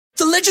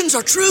legends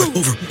are true.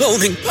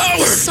 Overwhelming power.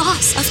 The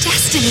sauce of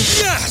destiny.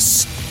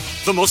 Yes!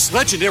 The most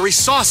legendary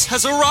sauce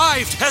has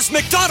arrived as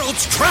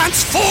McDonald's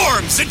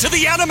transforms into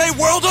the anime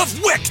world of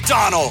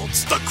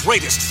WickDonald's. The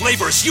greatest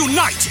flavors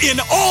unite in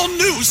all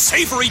new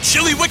savory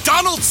chili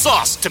McDonald's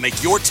sauce to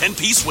make your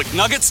 10-piece Wick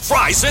Nuggets,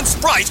 fries, and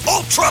Sprite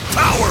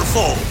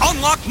ultra-powerful.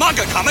 Unlock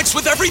manga comics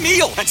with every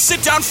meal and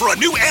sit down for a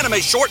new anime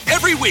short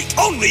every week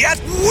only at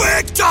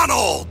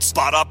WickDonald's.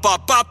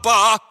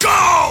 Ba-da-ba-ba-ba,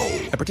 go!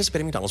 At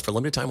participating McDonald's for a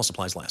limited time while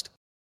supplies last.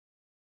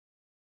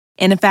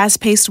 In a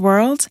fast-paced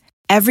world,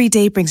 every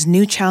day brings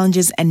new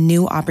challenges and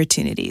new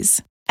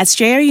opportunities. At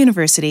Strayer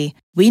University,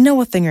 we know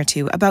a thing or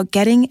two about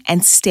getting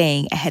and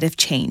staying ahead of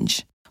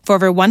change. For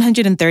over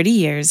 130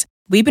 years,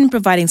 we've been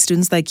providing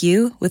students like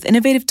you with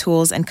innovative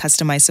tools and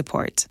customized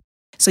support,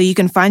 so you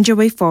can find your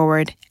way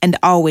forward and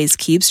always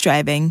keep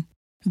striving.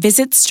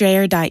 Visit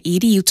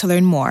strayer.edu to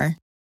learn more.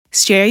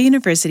 Strayer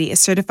University is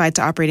certified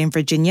to operate in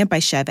Virginia by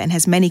Chev and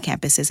has many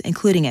campuses,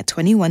 including at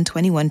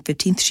 2121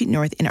 15th Street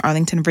North in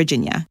Arlington,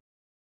 Virginia.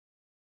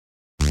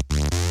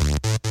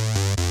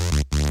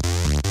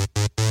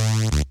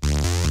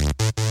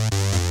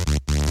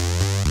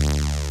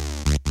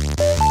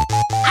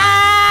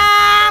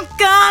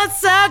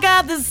 Soak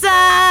up the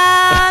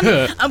sun.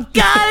 I'm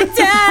gonna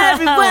tell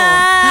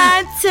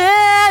everyone to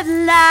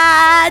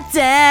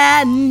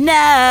lighten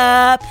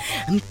up.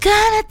 I'm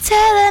gonna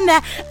tell them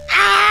that I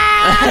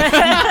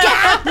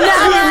got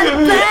no one to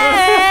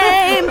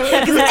blame.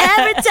 'Cause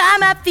every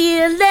time I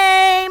feel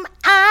lame,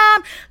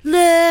 I'm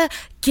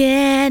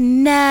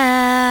looking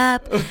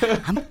up.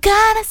 I'm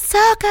gonna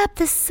soak up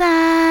the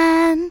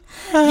sun.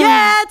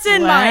 Yeah, it's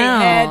in my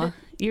head.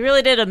 You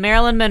really did a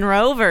Marilyn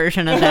Monroe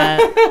version of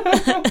that.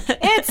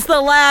 It's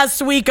the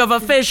last week of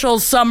official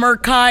summer,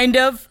 kind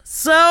of.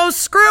 So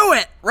screw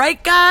it,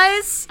 right,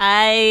 guys?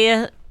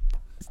 I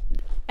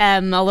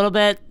am a little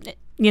bit,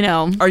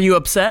 Are you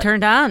upset?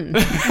 turned on.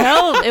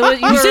 No, it was.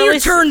 You say you're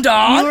turned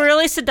on? You were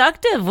really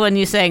seductive when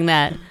you sang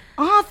that.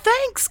 Oh,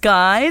 thanks,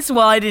 guys.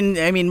 Well,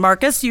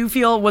 Marcus,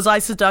 was I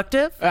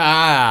seductive?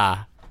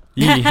 Yeah.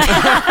 What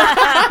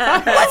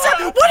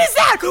is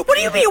that? What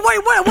do you mean?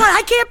 What?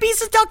 I can't be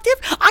seductive?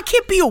 I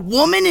can't be a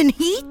woman in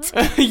heat?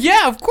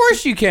 Yeah, of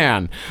course you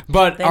can.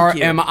 But Thank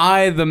you. am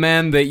I the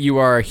man that you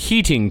are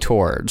heating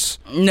towards?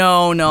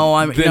 No, Then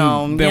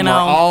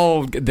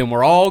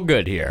we're all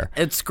good here.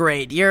 It's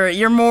great.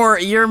 You're more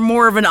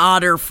of an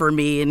otter for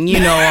me, and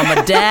I'm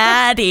a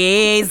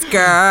daddy's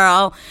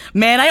girl.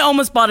 Man, I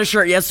almost bought a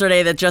shirt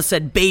yesterday that just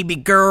said baby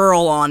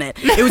girl on it.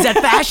 It was at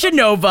Fashion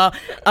Nova.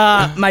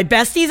 My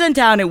bestie's in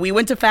town, and we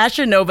went to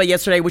Fashion Nova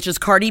yesterday, which is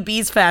Cardi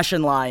B's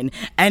fashion line,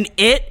 and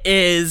it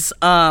is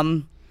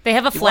They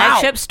have a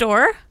flagship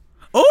store?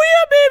 Oh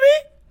yeah,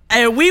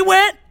 baby. And we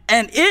went,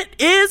 and it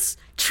is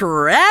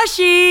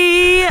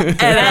trashy,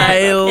 and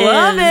I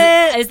love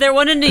it. Is there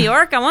one in New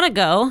York? I want to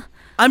go.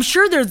 I'm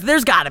sure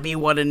there's got to be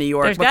one in New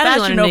York, but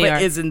Fashion Nova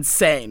is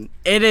insane.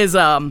 It is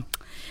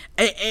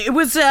it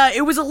was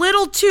a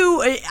little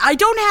too. I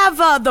don't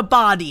have the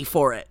body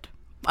for it.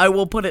 I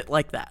will put it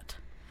like that.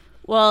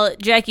 Well,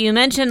 Jackie, you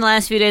mentioned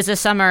last few days of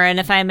summer, and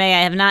if I may,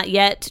 I have not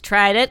yet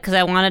tried it because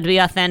I wanted to be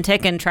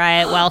authentic and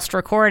try it whilst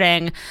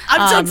recording.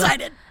 I'm so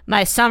excited.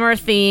 My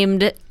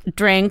summer-themed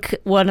drink,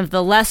 one of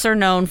the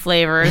lesser-known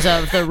flavors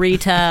of the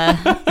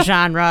Rita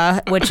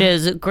genre, which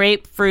is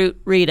grapefruit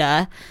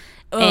Rita.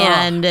 Ugh.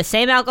 And the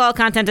same alcohol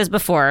content as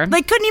before.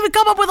 They couldn't even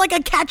come up with like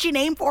a catchy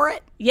name for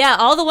it? Yeah,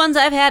 all the ones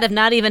I've had have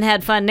not even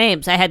had fun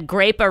names. I had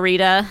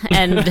Grape-A-Rita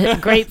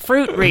and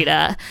Grapefruit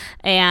Rita,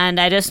 and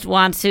I just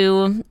want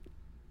to,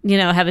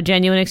 have a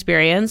genuine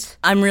experience.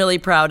 I'm really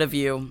proud of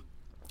you.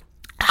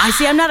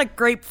 I'm not a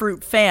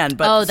grapefruit fan,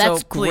 but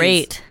that's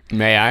great.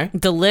 May I?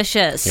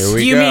 Delicious. Here we go.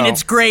 Do you mean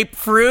it's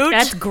grapefruit?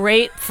 That's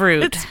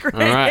grapefruit. It's great. All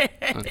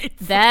right.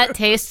 That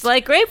tastes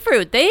like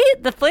grapefruit.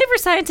 The flavor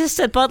scientists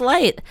at Bud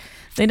Light,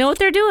 they know what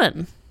they're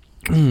doing.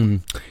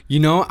 I'm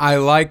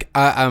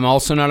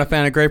also not a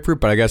fan of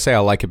grapefruit, but I gotta say I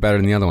like it better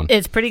than the other one.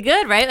 It's pretty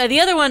good, right? The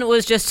other one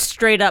was just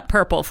straight up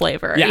purple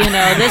flavor. Yeah.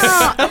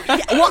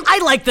 Well, I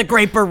like the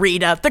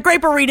Grape-A-Rita. The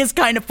Grape-A-Rita is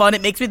kind of fun.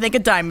 It makes me think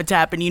of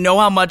Dimetapp, and you know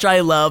how much I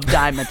love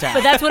Dimetapp.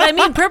 But that's what I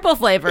mean, purple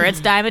flavor. It's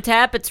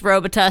Dimetapp, it's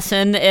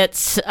Robitussin,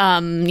 it's,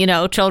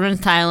 children's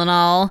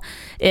Tylenol,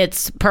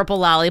 it's purple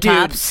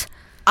lollipops. Dude,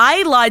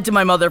 I lied to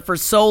my mother for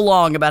so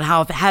long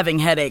about having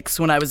headaches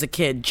when I was a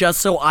kid,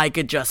 just so I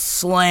could just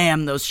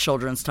slam those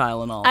children's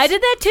Tylenols. I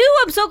did that too.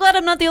 I'm so glad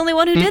I'm not the only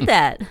one who did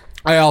that.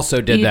 I also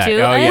did You that. too?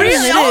 Oh, yes.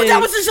 Really? Oh,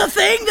 that was just a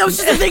thing? That was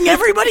just a thing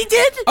everybody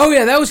did? Oh,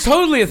 yeah, that was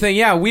totally a thing.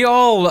 Yeah, we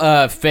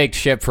all faked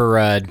shit for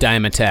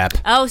Dimetapp.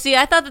 Oh, see,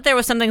 I thought that there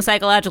was something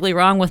psychologically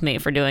wrong with me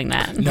for doing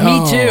that. No,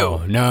 Me too.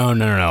 No.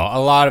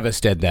 A lot of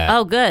us did that.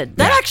 Oh, good.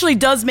 That actually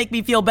does make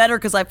me feel better,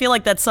 because I feel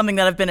like that's something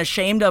that I've been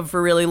ashamed of for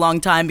a really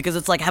long time, because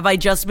it's like, have I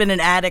just been an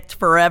addict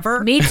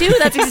forever? Me too.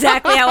 That's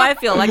exactly how I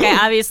feel. Like,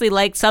 I obviously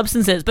like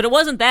substances, but it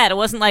wasn't that. It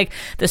wasn't like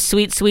the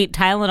sweet, sweet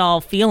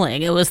Tylenol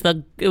feeling. It was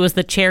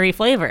the cherry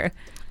flavor.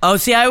 Oh,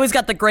 see, I always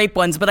got the grape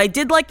ones, but I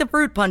did like the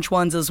fruit punch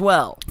ones as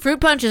well. Fruit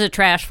punch is a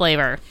trash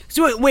flavor.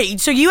 So wait,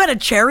 so you had a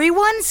cherry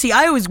one? See,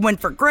 I always went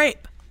for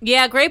grape.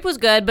 Yeah, grape was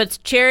good, but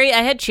cherry,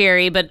 I had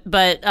cherry, but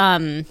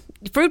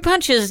fruit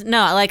punch is, no,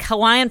 like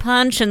Hawaiian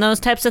punch and those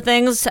types of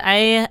things.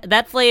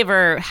 That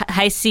flavor,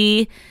 high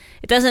C,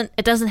 it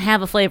doesn't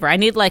have a flavor. I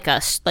need like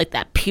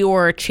that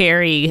pure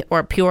cherry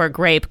or pure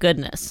grape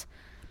goodness.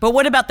 But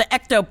what about the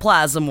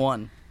ectoplasm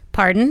one?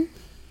 Pardon?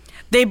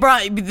 They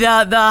brought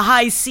the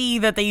high C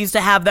that they used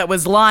to have that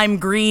was lime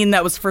green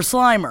that was for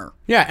Slimer.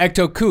 Yeah,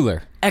 Ecto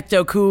Cooler.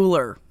 Ecto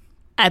Cooler.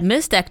 I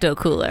missed Ecto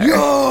Cooler.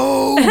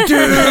 Oh,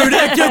 dude,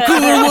 Ecto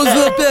Cooler was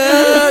the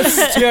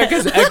best. Yeah,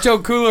 because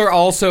Ecto Cooler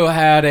also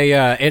had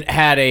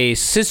a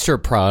sister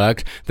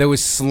product that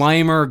was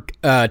Slimer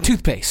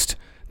toothpaste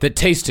that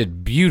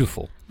tasted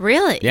beautiful.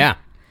 Really? Yeah.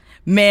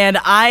 Man,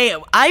 I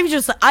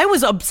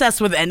was obsessed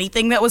with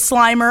anything that was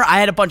Slimer. I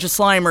had a bunch of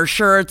Slimer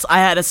shirts. I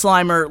had a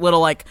Slimer little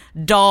like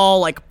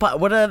doll, like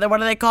what are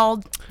they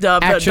called?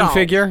 Action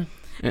figure?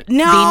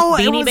 No,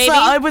 Beanie Baby?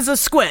 It was a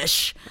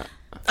squish.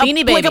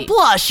 Beanie Like Baby. a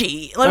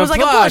plushie. It was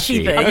like a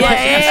plushie. plushie thing. A It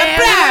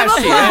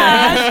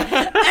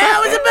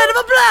was a bit of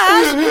a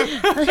plush.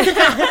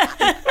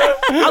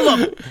 I love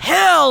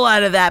hell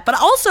out of that. But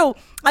also,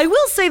 I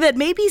will say that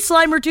maybe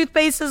Slimer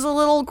toothpaste is a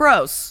little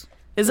gross.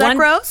 Is that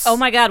gross? Oh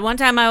my God. One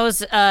time I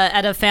was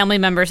at a family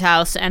member's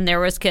house and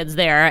there was kids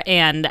there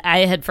and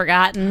I had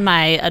forgotten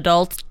my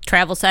adult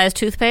travel size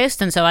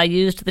toothpaste, and so I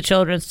used the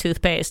children's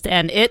toothpaste,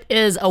 and it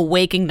is a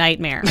waking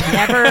nightmare.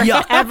 Never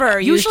ever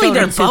use Usually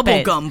they're children's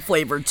toothpaste. bubblegum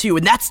flavored too,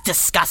 and that's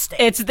disgusting.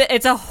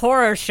 It's a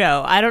horror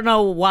show. I don't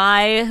know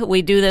why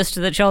we do this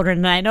to the children,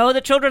 and I know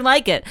the children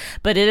like it,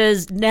 but it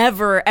is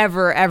never,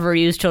 ever, ever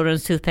use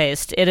children's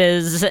toothpaste. It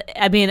is,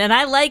 I mean, and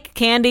I like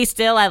candy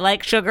still. I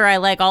like sugar. I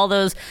like all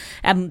those.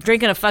 I'm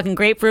drinking a fucking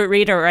grapefruit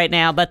Rita right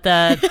now, but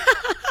the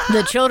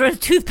children's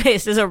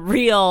toothpaste is a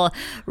real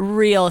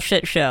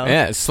shit show.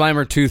 Yeah,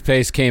 Slimer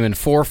toothpaste came in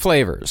 4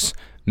 flavors: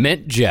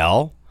 mint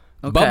gel,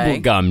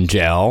 bubblegum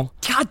gel,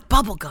 God,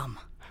 bubblegum.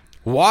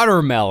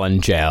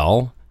 watermelon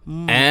gel,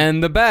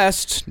 and the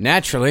best,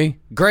 naturally,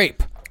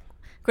 grape.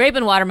 Grape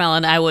and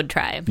watermelon, I would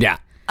try. Yeah.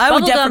 I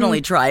would Bubblegum-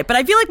 definitely try it, but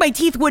I feel like my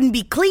teeth wouldn't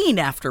be clean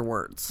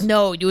afterwards.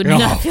 No, you would No,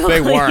 not feel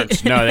they clean.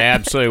 weren't. No, they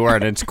absolutely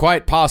weren't. It's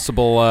quite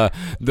possible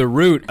the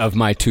root of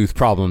my tooth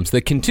problems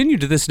that continue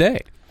to this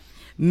day.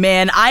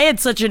 Man, I had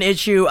such an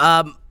issue.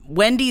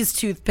 Wendy's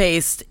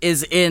toothpaste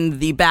is in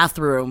the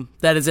bathroom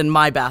that is in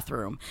my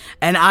bathroom.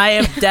 And I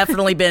have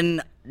definitely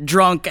been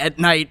drunk at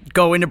night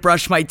going to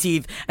brush my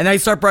teeth, and I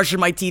start brushing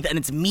my teeth and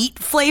it's meat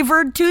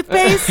flavored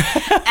toothpaste.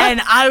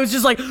 And I was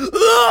just like,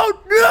 oh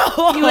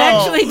no. You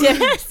actually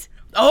did it?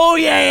 Oh,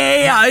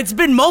 yeah. It's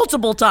been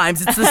multiple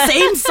times. It's the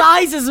same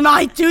size as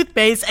my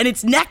toothpaste, and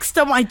it's next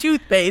to my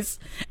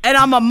toothpaste, and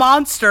I'm a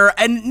monster.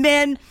 And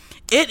man,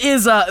 it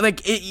is wow,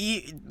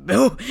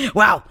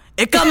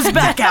 it comes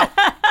back out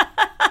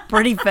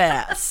pretty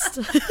fast.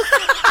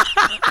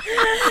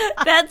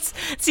 That's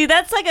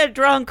like a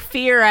drunk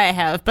fear I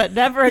have, but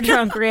never a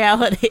drunk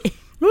reality.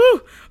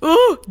 Ooh,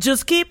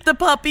 just keep the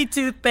puppy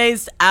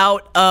toothpaste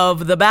out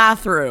of the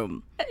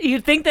bathroom.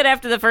 You'd think that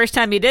after the first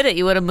time you did it,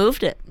 you would have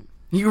moved it.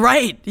 You're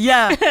right.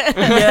 Yeah.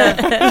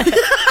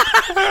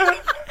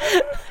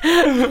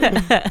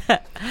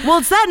 Well,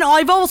 it's that. No,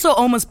 I've also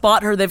almost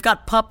bought her. They've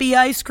got puppy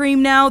ice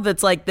cream now.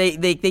 That's like they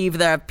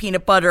either have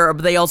peanut butter or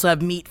they also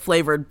have meat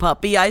flavored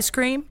puppy ice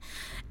cream,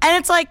 and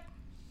it's like,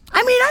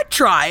 I mean, I'd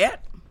try it,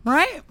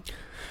 right?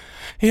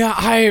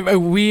 Yeah,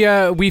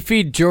 we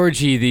feed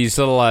Georgie these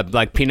little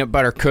like peanut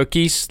butter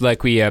cookies.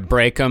 Like we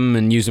break them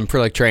and use them for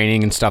like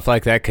training and stuff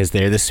like that because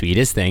they're the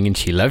sweetest thing and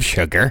she loves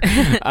sugar.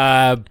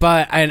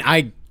 But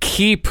I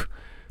keep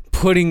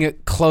putting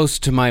it close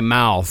to my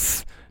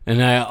mouth,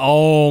 and I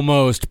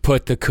almost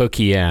put the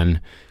cookie in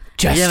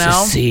just to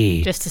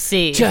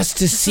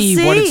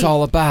see what it's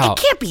all about.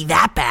 It can't be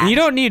that bad. You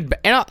don't need,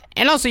 and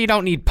also you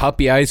don't need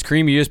puppy ice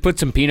cream. You just put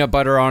some peanut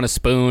butter on a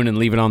spoon and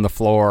leave it on the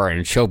floor,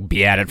 and she'll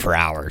be at it for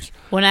hours.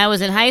 When I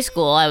was in high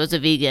school, I was a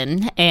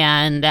vegan,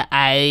 and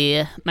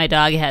my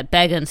dog had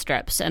bacon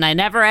strips, and I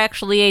never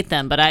actually ate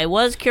them, but I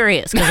was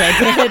curious because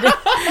I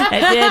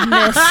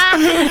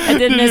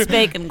did miss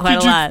bacon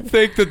quite a lot. Did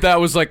you think that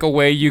was like a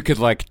way you could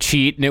like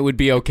cheat and it would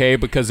be okay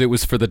because it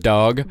was for the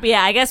dog?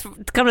 Yeah, I guess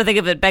come to think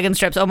of it, bacon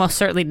strips almost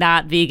certainly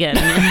not vegan.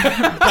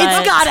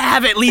 It's got to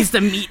have at least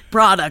a meat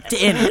product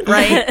in it,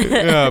 right?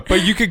 Yeah,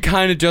 but you could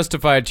kind of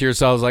justify it to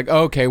yourselves like,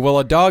 okay, well,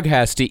 a dog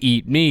has to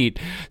eat meat,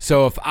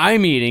 so if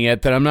I'm eating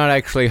it, then I'm not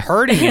actually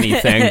hurting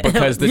anything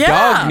because the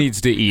dog needs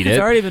to eat it. It's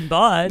already been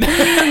bought.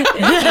 I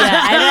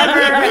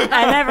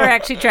never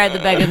actually tried the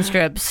bacon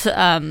strips,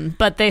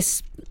 but they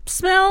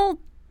smell,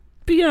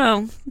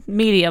 medium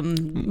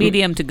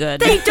to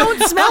good. They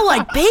don't smell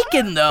like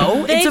bacon,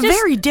 though. It's a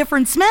very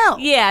different smell.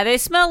 Yeah, they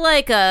smell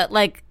like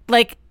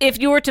if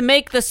you were to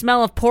make the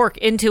smell of pork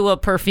into a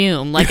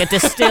perfume, like a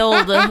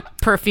distilled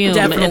perfume.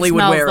 Definitely it would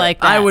smells wear like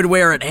it. that. I would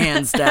wear it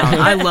hands down.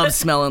 I love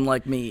smelling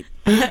like meat.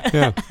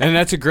 Yeah, and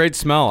that's a great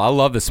smell. I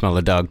love the smell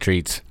of dog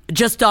treats.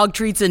 Just dog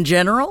treats in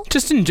general?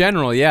 Just in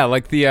general, yeah.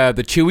 Like the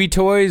chewy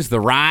toys, the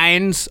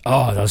rinds.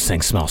 Oh, those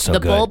things smell so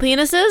good. The bull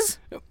penises?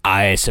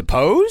 I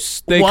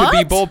suppose they could be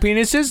What? bull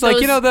penises. Like,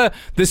 Those- you know,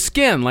 the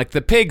skin, like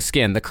the pig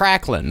skin, the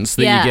cracklins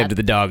that Yeah. you give to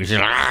the dog. There's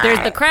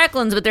the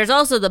cracklins, but there's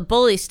also the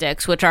bully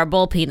sticks, which are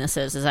bull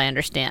penises, as I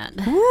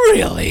understand.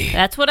 Really?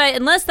 That's what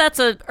unless that's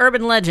a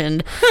urban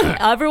legend,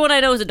 everyone I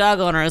know who's a dog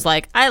owner is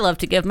like, I love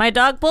to give my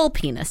dog bull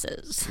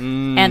penises.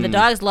 And the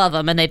dogs love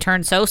them, and they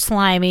turn so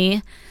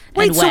slimy.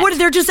 Wait, and so wet. what?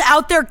 They're just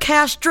out there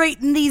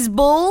castrating these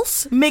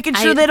bulls, making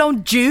sure they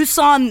don't juice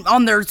on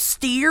their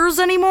steers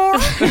anymore.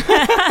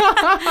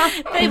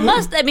 They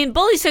must. I mean,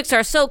 bully sticks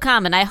are so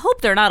common. I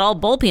hope they're not all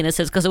bull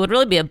penises because it would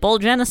really be a bull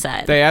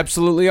genocide. They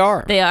absolutely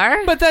are. They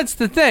are? But that's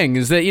the thing,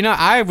 is that, you know,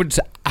 I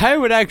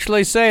would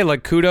actually say,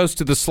 like, kudos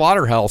to the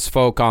slaughterhouse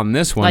folk on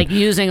this one. Like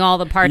using all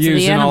the parts of the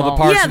Using animal. all the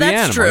parts Yeah, of the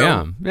that's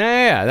animal. true.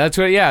 Yeah, that's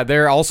what. Yeah,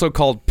 they're also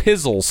called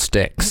pizzle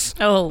sticks.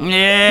 Oh,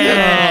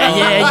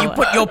 Yeah, you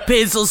put your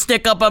pizzle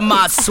stick up on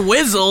my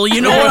swizzle.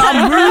 You know what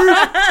I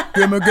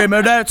mean? Give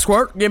me that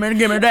squirt. Give me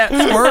that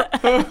squirt.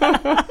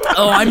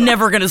 Oh, I'm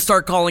never gonna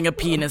start calling a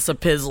penis a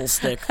pizzle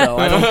stick, though.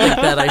 I don't think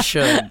that I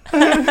should.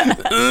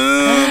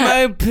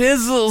 My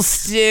pizzle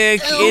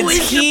stick,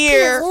 it's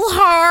here.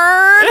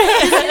 Hard.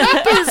 Is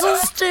your pizzle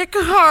stick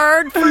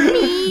hard for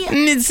me?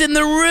 It's in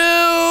the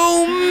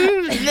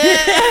room.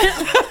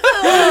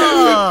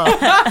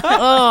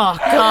 Oh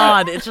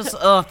God! It's just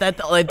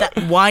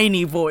that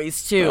whiny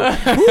voice too.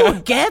 Ooh,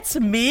 gets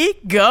me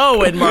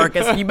going,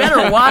 Marcus. You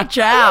better watch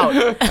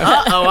out.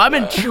 I'm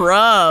in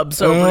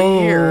trubs over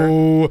here.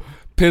 Oh,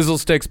 pizzle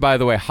sticks, by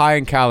the way, high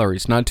in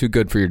calories, not too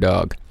good for your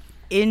dog.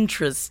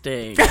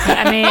 Interesting.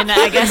 I mean,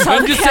 I guess all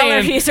I'm the just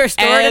saying, calories are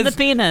stored in the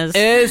penis.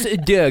 As a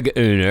dog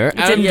owner,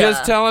 I'm Yeah.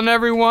 just telling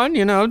everyone,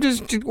 you know,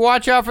 just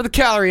watch out for the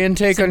calorie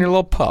intake on your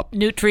little pup.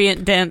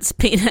 Nutrient dense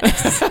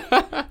penis.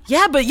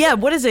 Yeah, but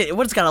what is it?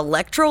 What, it's got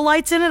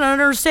electrolytes in it? I don't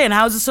understand.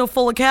 How is it so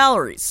full of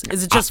calories?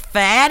 Is it just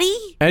fatty?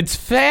 It's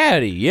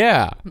fatty,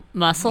 yeah.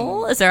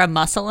 Muscle? Is there a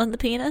muscle in the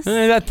penis?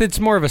 It's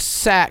more of a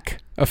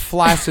sack, a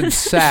flaccid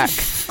sack.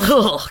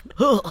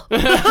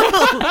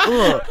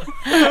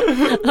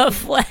 A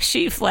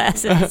fleshy,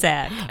 flaccid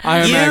sack.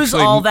 Use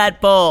all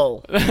that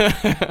bowl.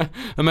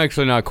 I'm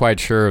actually not quite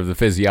sure of the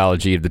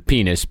physiology of the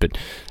penis, but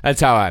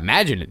that's how I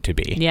imagine it to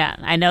be. Yeah,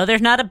 I know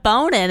there's not a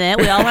bone in it.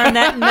 We all learned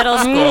that in middle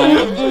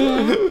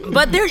school.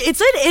 But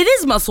it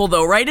is muscle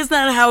though, right? Isn't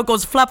that how it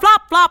goes? Flop,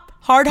 flop, flop.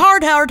 Hard,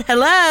 hard, hard.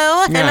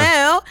 Hello,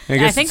 hello.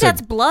 I think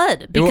that's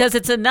blood because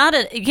it's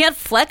you can't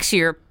flex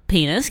your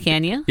penis,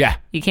 can you? Yeah.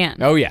 You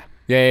can't. Oh, yeah.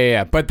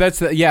 Yeah. But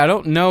that's I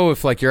don't know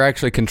if, like, you're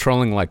actually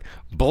controlling, like,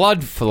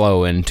 blood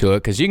flow into it,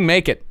 because you can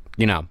make it,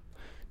 you know,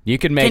 you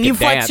can make it Can you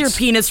flex dance. your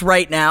penis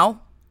right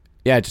now?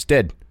 Yeah, I just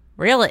did.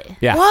 Really?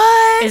 Yeah.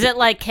 What? Is it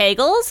like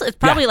Kegels? It's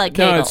probably Yeah. like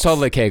Kegels. No, it's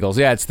totally Kegels.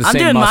 Yeah, it's the I'm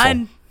same doing muscle.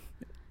 mine.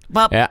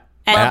 Well, Yeah.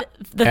 And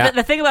Yeah.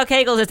 the thing about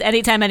Kegels is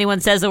anytime anyone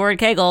says the word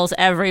Kegels,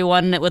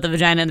 everyone with a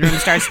vagina in the room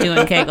starts doing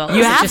Kegels.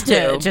 You have It's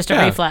to. just a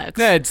reflex.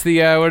 Yeah, it's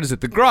the what is it?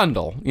 The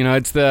grundle. You know,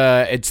 it's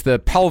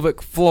the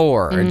pelvic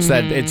floor. It's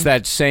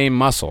that same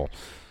muscle.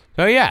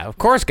 So yeah, of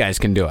course, guys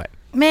can do it.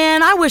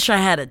 man, I wish I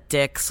had a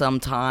dick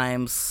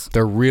sometimes.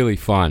 They're really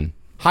fun.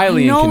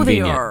 Highly I know they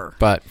inconvenient, are.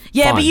 but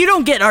Yeah, fun. but you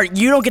don't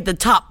get the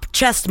top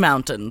chest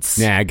mountains.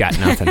 Yeah, I got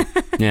nothing.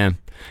 Yeah,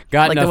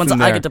 got Like nothing the ones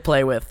there. I get to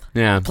play with.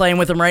 Yeah. Playing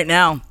with them right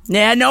now.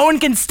 Yeah, no one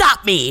can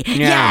stop me.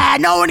 Yeah,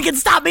 no one can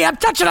stop me. I'm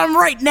touching them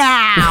right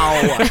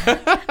now.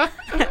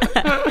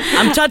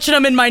 I'm touching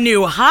them in my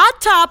new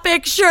Hot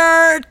Topic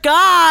shirt.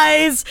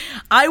 Guys,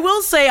 I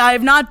will say I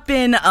have not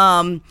been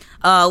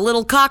a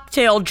little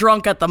cocktail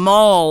drunk at the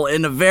mall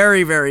in a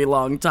very, very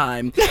long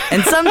time.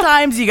 And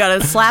sometimes you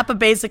gotta slap a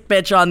basic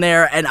bitch on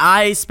there, and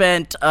I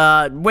spent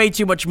way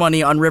too much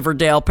money on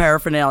Riverdale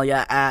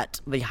paraphernalia at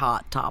the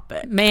Hot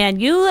Topic. Man,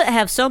 you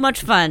have so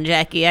much fun,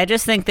 Jackie. I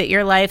just think that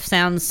your life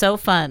sounds so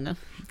fun.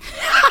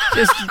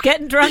 Just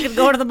getting drunk and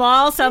going to the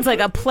mall sounds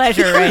like a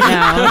pleasure right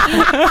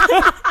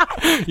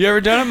now. You ever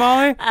done it,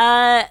 Molly?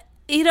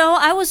 You know,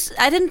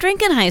 I didn't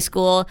drink in high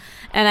school,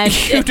 and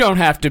You don't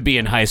have to be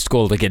in high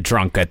school to get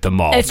drunk at the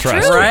mall. It's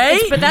trust true, me.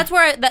 Right? But that's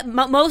where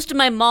most of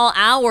my mall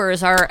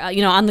hours are.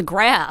 On the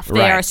graph.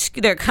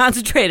 They're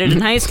concentrated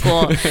in high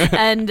school,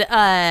 and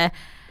I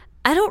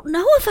don't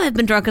know if I've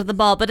been drunk at the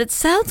mall, but it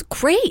sounds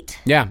great.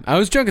 Yeah, I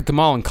was drunk at the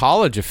mall in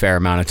college a fair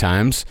amount of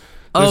times.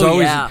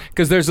 Yeah.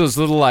 Because there's those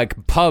little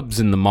like pubs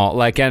in the mall,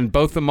 like and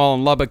both the mall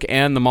in Lubbock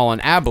and the mall in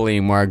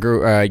Abilene, where I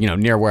grew,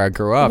 near where I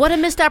grew up. What a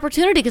missed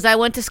opportunity, because I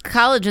went to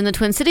college in the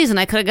Twin Cities and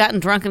I could have gotten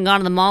drunk and gone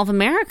to the Mall of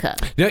America.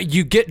 No,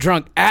 you get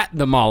drunk at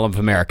the Mall of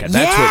America.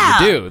 That's Yeah.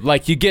 what you do.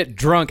 Like you get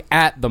drunk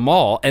at the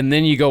mall, and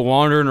then you go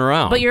wandering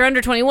around. But you're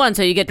under 21,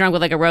 so you get drunk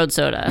with like a road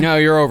soda. No,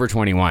 you're over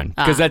 21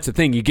 because that's the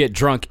thing. You get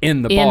drunk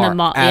in the In bar. the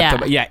mall,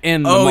 at yeah.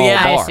 in the Oh, mall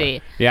yeah. bar. I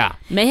see. Yeah.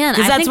 Man,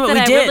 'Cause I that's think what that we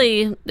I did.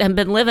 really have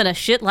been living a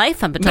shit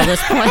life up until this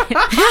this point.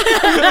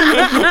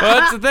 Well,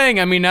 that's the thing.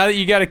 I mean, now that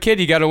you got a kid,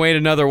 you got to wait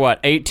another,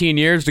 18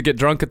 years to get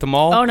drunk at the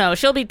mall? Oh, no.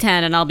 She'll be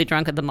 10 and I'll be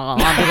drunk at the mall.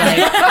 I'll be like,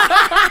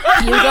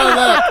 you go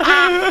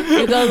look.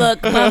 You go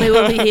look. Mommy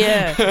will be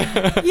here.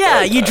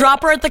 Yeah, you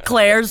drop her at the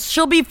Claire's.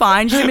 She'll be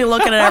fine. She'll be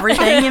looking at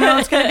everything.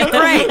 It's going to be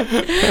great.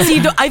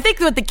 See, I think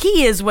what the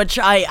key is, which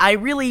I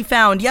really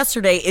found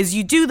yesterday, is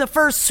you do the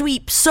first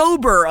sweep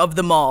sober of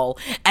the mall,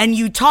 and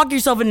you talk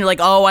yourself and you're like,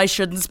 oh, I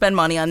shouldn't spend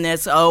money on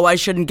this. Oh, I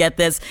shouldn't get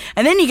this.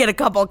 And then you get a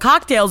couple of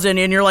cocktails in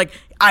you, and you're like,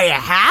 I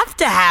have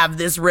to have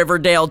this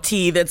Riverdale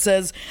tea that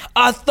says,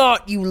 I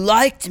thought you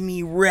liked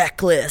me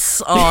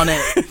reckless on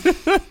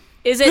it.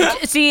 Is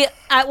it? See,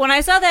 when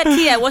I saw that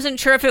tea, I wasn't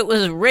sure if it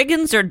was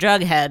Riggins or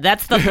Jughead.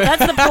 That's the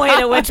point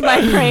at which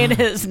my brain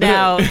is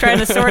now trying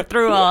to sort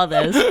through all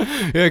this.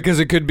 Yeah, because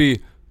it could be,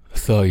 I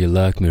thought you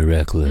liked me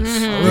reckless.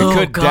 Mm-hmm. It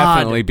could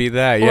definitely be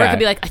that, yeah. Or it could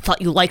be like, I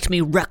thought you liked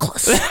me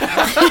reckless.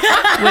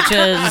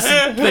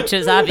 which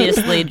is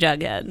obviously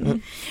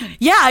Jughead.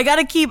 Yeah, I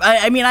gotta keep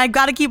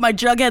my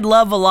Jughead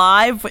love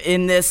alive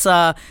in this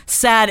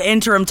sad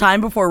interim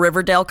time before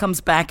Riverdale comes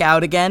back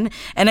out again.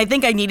 And I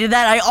think I needed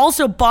that. I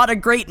also bought a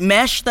great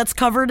mesh that's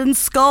covered in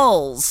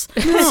skulls.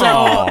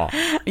 So,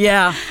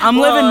 yeah, I'm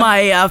living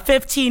my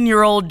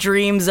 15-year-old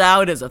dreams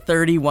out as a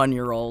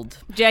 31-year-old.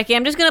 Jackie,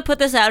 I'm just going to put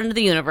this out into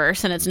the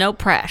universe, and it's no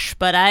pressure,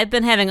 but I've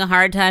been having a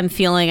hard time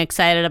feeling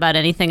excited about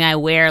anything I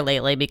wear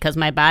lately because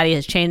my body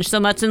has changed so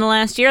much in the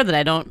last year that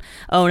I don't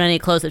own any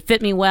clothes that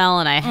fit me well,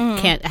 and I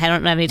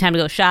don't have any time to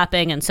go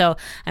shopping, and so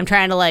I'm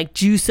trying to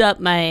juice up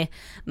my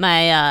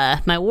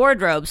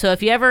wardrobe. So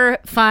if you ever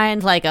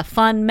find a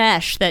fun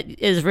mesh that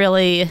is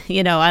really,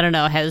 I don't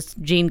know, has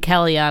Gene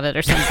Kelly on it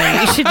or something,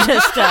 you should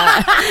just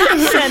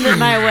send it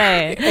my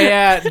way.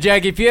 Yeah,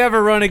 Jackie, if you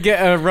ever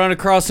run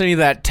across any of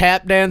that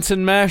tap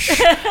dancing mesh.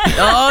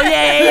 Oh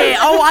yeah.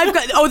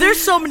 Oh,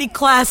 there's so many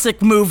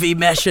classic movie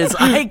meshes.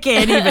 I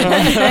can't even.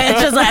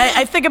 It's just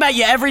I think about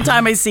you every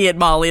time I see it,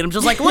 Molly, and I'm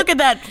just like, look at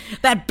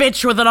that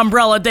bitch with an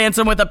umbrella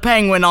dancing with a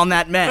penguin on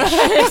that mesh.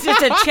 It's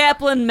just a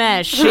Chaplin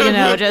mesh,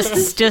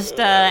 just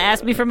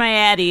ask me for my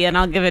Addy and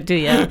I'll give it to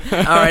you.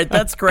 All right,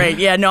 that's great.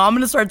 Yeah, no, I'm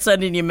gonna start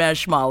sending you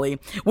mesh, Molly.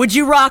 Would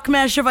you rock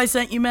mesh if I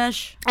sent you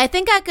mesh? I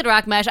think I could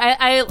rock mesh.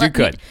 You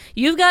could.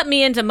 You've got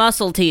me into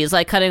muscle tees,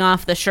 like cutting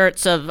off the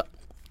shirts of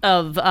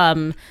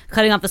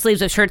cutting off the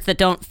sleeves of shirts that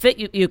don't fit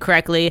you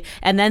correctly,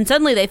 and then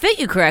suddenly they fit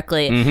you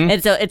correctly.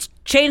 And so it's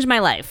changed my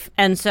life,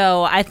 and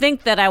so I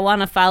think that I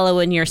want to follow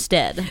in your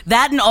stead.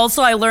 That, and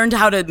also I learned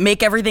how to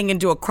make everything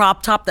into a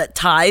crop top that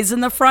ties in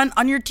the front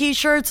on your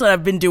t-shirts, and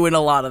I've been doing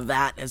a lot of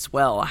that as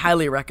well. I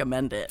highly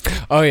recommend it.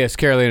 Oh yes,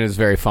 Carolina is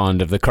very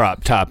fond of the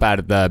crop top out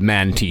of the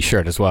man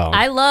t-shirt as well.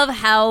 I love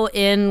how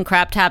in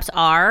crop tops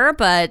are,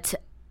 but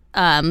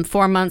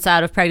 4 months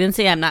out of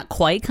pregnancy, I'm not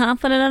quite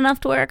confident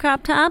enough to wear a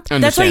crop top.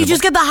 That's why you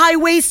just get the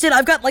high-waisted.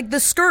 I've got the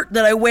skirt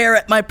that I wear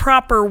at my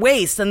proper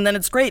waist, and then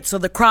it's great. So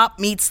the crop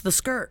meets the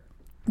skirt.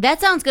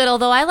 That sounds good,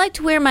 although I like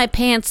to wear my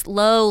pants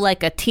low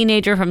like a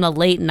teenager from the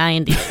late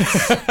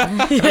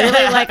 90s.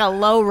 Really like a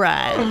low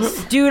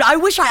rise. Dude, I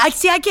wish I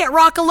can't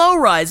rock a low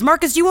rise.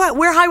 Marcus, you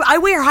wear I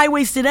wear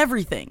high-waisted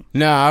everything.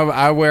 No,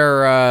 I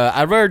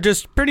wear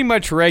just pretty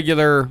much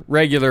regular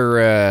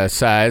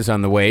size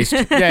on the waist.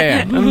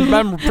 Yeah.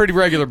 I'm a pretty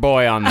regular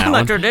boy on that I'm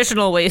one. a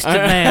traditional waisted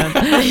man.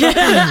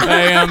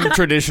 I am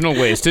traditional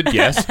waisted.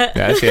 Yes.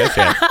 I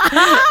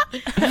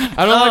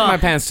don't like my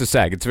pants to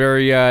sag. It's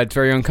very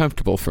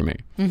uncomfortable for me.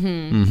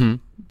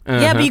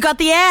 Yeah, but you got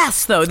the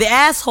ass though. The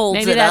ass holds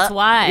Maybe it that's up.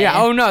 why.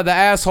 Yeah. Oh no, the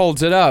ass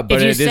holds it up. But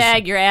if you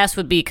sag, your ass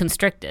would be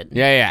constricted.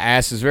 Yeah.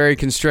 Ass is very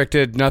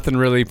constricted. Nothing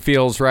really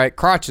feels right.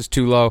 Crotch is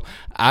too low.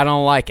 I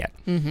don't like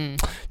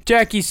it.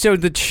 Jackie, so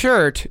the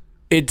shirt,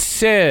 it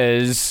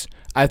says,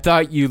 I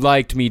thought you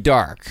liked me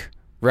dark,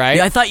 right?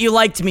 Yeah, I thought you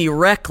liked me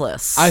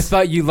reckless. I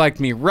thought you liked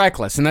me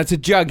reckless, and that's a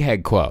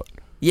Jughead quote.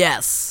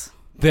 Yes.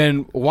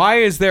 Then why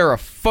is there a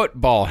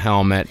football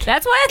helmet?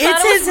 That's why I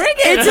thought it was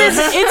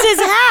Riggins. It's his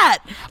hat.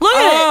 Look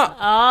at it.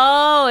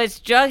 Oh, it's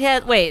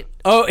Jughead. Wait.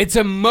 Oh, it's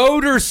a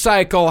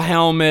motorcycle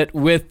helmet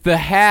with the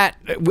hat.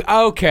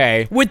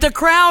 Okay. With the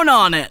crown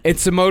on it.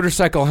 It's a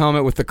motorcycle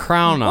helmet with the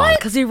crown on it.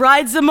 Because he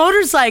rides the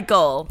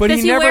motorcycle. But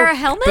Does he wear a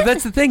helmet? But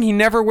that's the thing. He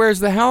never wears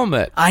the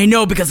helmet. I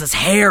know, because his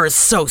hair is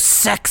so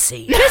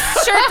sexy.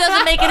 This shirt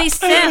doesn't make any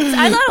sense.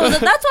 That's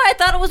why I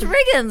thought it was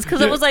Riggins,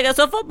 because it was like it's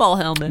a football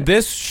helmet.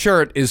 This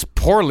shirt is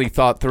poorly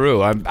thought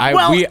through. I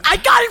got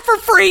it for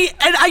free,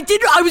 and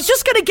I was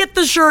just gonna get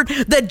the shirt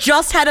that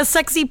just had a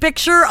sexy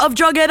picture of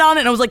Jughead on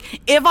it, and I was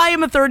like, if I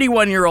am a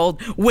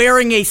 31-year-old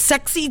wearing a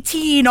sexy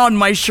teen on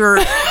my shirt,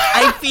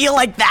 I feel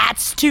like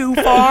that's too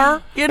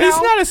far. You know? He's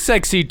not a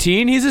sexy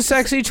teen. He's a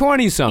sexy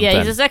 20-something. Yeah,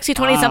 he's a sexy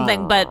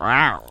 20-something, but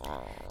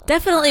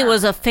definitely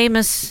was a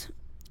famous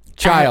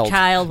child.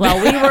 Well,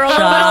 we were a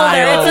little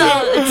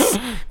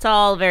older. It's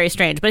all very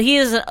strange, but he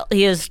is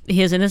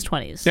in his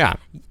 20s. Yeah.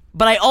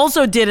 But I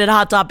also did at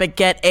Hot Topic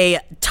get a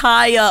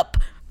tie-up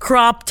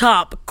crop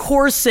top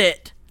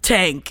corset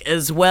tank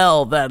as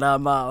well that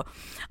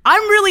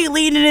I'm really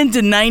leaning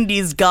into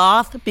 90s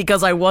goth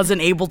because I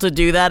wasn't able to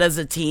do that as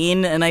a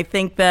teen, and I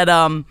think that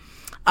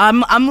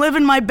I'm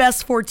living my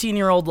best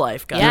 14-year-old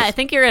life, guys. Yeah, I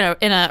think you're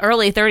in a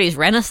early 30s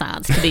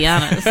renaissance, to be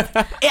honest.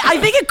 I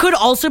think it could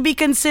also be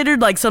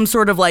considered like some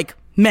sort of like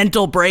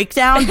mental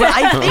breakdown, but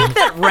I think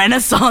that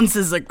renaissance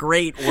is a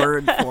great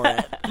word for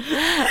it.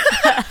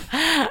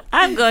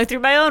 I'm going through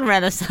my own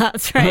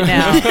renaissance right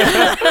now.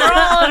 We're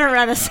all in a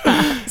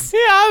renaissance.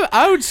 Yeah,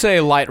 I would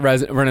say light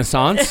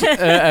renaissance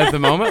at the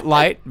moment.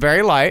 Light,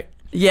 very light.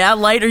 Yeah,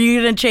 Light, are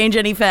you going to change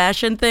any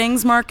fashion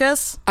things,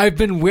 Marcus? I've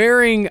been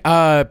wearing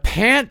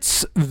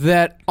pants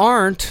that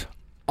aren't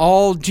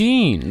all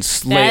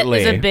jeans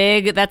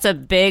lately. That's a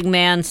big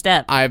man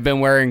step. I've been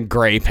wearing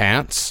gray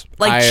pants.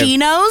 Like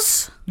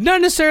chinos?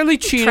 Not necessarily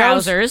chinos.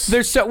 Trousers.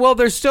 They're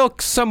still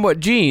somewhat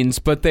jeans,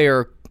 but they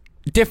are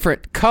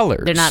different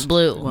colors. They're not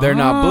blue. They're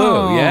not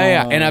blue.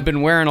 Yeah. And I've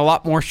been wearing a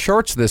lot more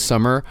shorts this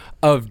summer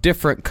of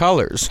different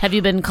colors. Have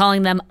you been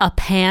calling them a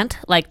pant,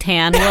 like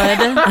Tan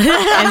would,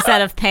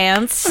 instead of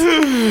pants?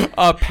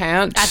 A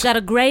pant. I've got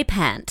a gray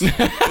pant.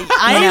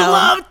 I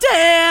love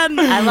Tan.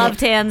 I love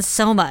Tan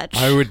so much.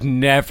 I would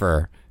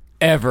never,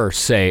 ever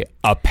say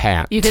a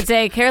pant. You could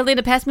say,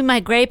 Carolina, pass me my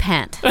gray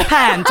pant.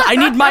 Pant. I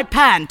need my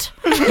pant.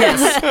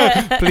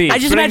 Yes. Please. I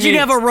just imagine you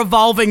have a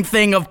revolving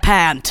thing of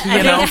pant, for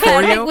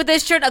I you. think with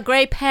this shirt, a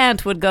gray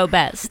pant would go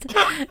best.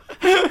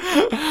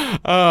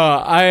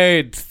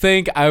 I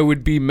think I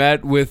would be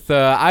met with,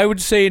 I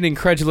would say an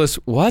incredulous,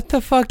 what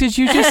the fuck did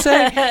you just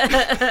say?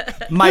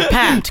 My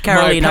pant,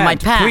 Carolina, my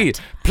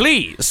pant.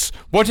 Please,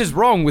 what is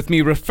wrong with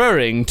me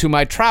referring to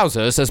my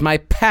trousers as my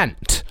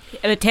pant?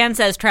 Tan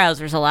says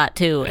trousers a lot,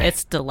 too.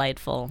 It's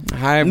delightful.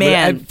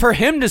 For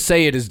him to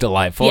say it is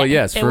delightful,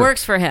 yes. It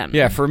works for him.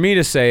 Yeah, for me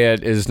to say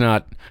it is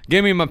not,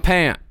 give me my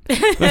pant.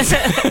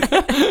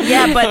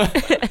 Yeah,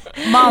 but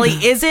Molly,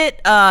 is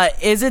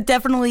it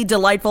definitely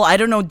delightful? I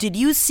don't know. Did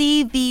you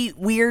see the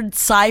weird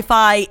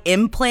sci-fi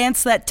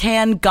implants that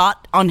Tan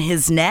got on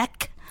his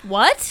neck?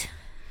 What?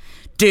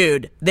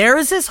 Dude, there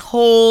is this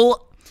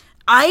whole...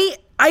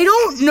 I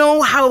don't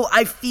know how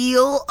I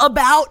feel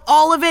about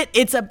all of it.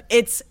 It's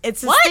this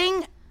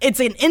thing. It's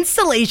an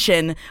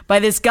installation by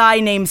this guy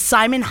named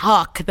Simon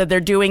Huck that they're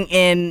doing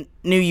in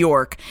New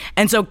York.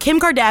 And so Kim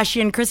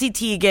Kardashian, Chrissy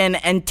Teigen,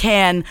 and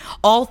Tan,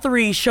 all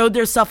three showed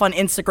their stuff on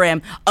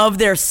Instagram of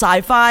their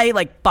sci-fi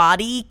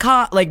body,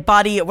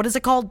 what is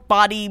it called?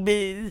 Body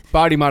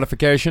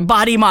modification.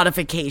 Body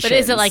modification. But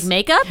is it like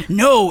makeup?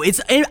 No,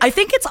 I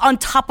think it's on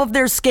top of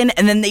their skin,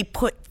 and then they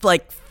put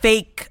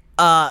fake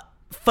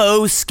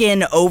faux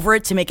skin over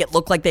it to make it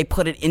look like they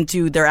put it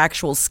into their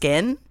actual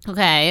skin.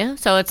 Okay,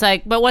 so it's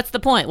like, but what's the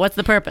point? What's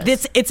the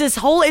purpose? It's this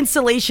whole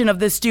installation of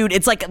this dude.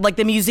 It's like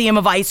the Museum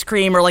of Ice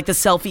Cream or like the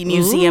selfie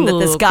museum that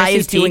this guy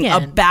is doing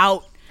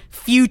about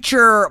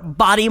future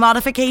body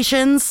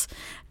modifications.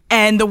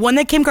 And the one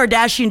that Kim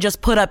Kardashian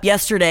just put up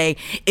yesterday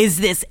is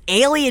this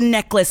alien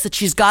necklace that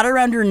she's got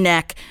around her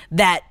neck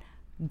that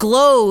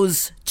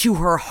glows to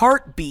her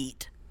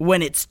heartbeat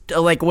when it's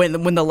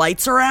when the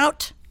lights are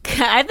out.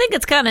 I think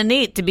it's kind of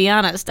neat, to be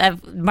honest.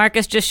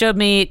 Marcus just showed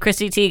me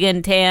Chrissy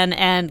Teigen, Tan,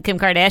 and Kim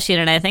Kardashian,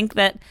 and I think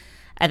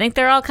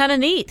they're all kind of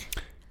neat.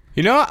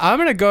 You know, I'm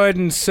gonna go ahead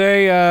and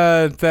say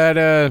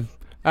that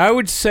I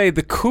would say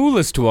the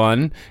coolest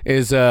one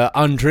is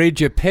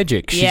Andreja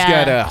Pejic. She's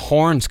got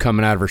horns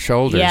coming out of her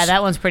shoulders. Yeah,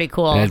 that one's pretty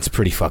cool. And it's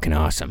pretty fucking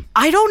awesome.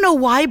 I don't know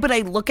why, but I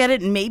look at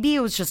it and maybe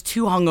it was just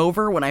too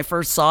hungover when I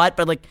first saw it,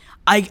 but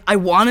I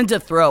wanted to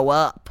throw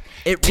up.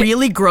 It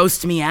really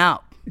grossed me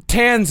out.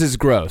 Tan's is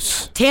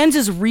gross. Tan's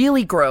is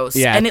really gross.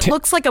 Yeah, and it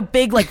looks like a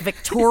big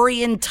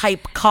Victorian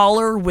type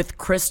collar with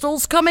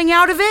crystals coming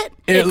out of it.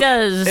 It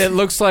does. It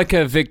looks like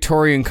a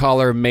Victorian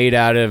collar made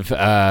out of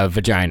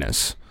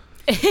vaginas.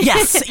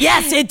 Yes,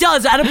 it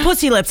does. Out of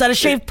pussy lips, out of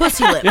shaved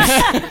pussy lips.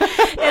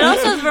 It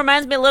also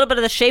reminds me a little bit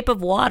of The Shape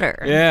of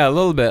Water. Yeah, a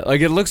little bit.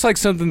 It looks like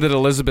something that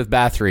Elizabeth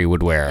Bathory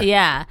would wear.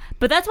 Yeah,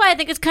 but that's why I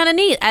think it's kind of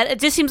neat. It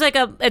just seems like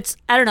I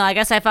don't know, I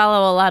guess I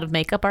follow a lot of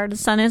makeup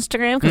artists on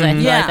Instagram because I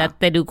feel like that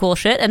they do cool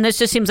shit, and this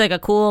just seems like a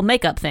cool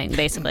makeup thing,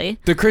 basically.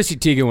 The Chrissy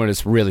Teigen one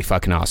is really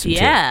fucking awesome, too.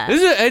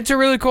 It's a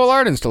really cool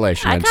art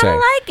installation, I'd say. I kind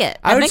of like it.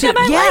 I think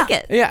I might like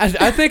it. Yeah,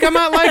 I think I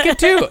might like it,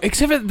 too.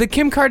 Except for the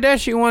Kim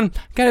Kardashian one,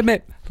 gotta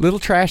admit, little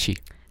trashy.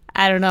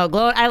 I don't know.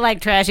 I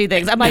like trashy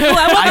things. I'm like,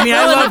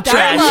 I love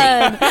trashy.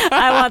 One.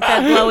 I want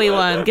that glowy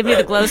one. Give me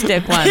the glow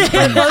stick one.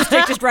 The glow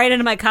stick just right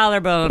into my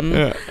collarbone.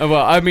 Yeah.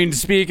 Well, I mean,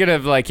 speaking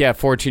of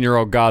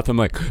 14-year-old goth, I'm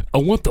like, I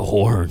want the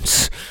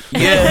horns. Yeah,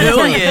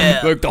 hell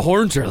yeah. Look, the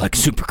horns are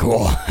super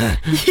cool. I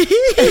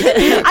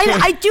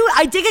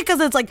dig it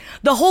because it's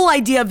the whole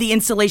idea of the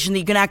installation that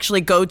you can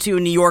actually go to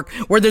in New York,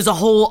 where there's a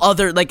whole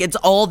other it's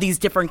all these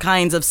different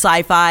kinds of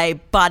sci-fi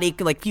body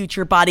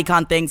future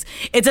bodycon things.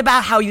 It's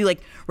about how you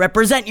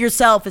represent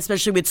yourself,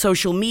 especially with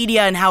social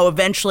media, and how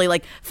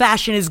eventually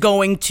fashion is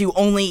going to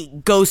only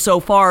go so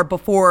far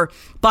before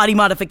body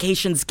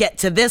modifications get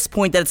to this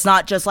point that it's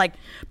not just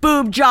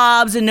boob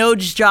jobs and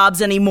nose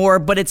jobs anymore,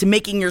 but it's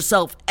making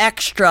yourself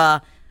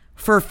extra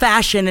for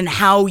fashion and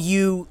how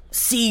you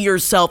see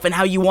yourself and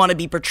how you want to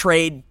be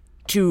portrayed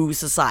to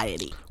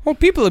society. Well,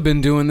 people have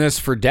been doing this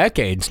for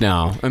decades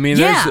now. I mean,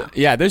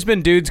 there's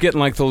been dudes getting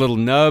like the little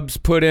nubs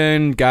put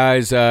in,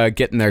 guys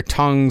getting their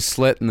tongues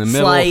slit in the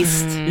middle.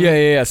 Sliced.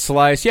 Yeah,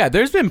 sliced. Yeah,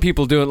 there's been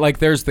people doing, like,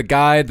 there's the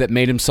guy that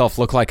made himself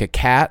look like a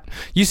cat.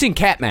 You've seen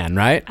Catman,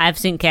 right? I've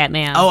seen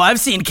Catman. Oh, I've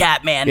seen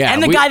Catman. Yeah,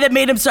 and the guy that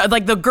made himself,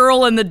 like the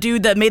girl and the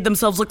dude that made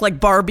themselves look like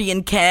Barbie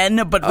and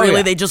Ken, but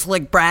really they just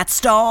look like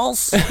Bratz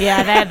dolls.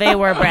 Yeah, they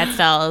were Bratz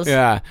dolls.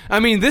 Yeah. I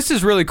mean, this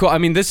is really cool. I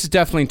mean, this is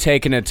definitely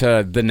taking it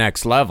to the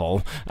next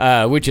level,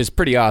 which is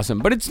pretty awesome.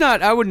 But it's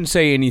not, I wouldn't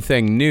say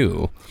anything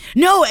new.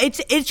 No, it's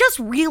just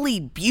really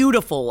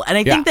beautiful. And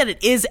I think that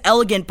it is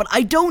elegant, but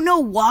I don't know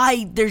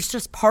why there's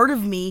just part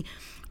of me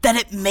that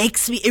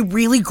it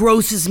really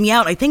grosses me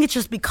out. I think it's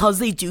just because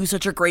they do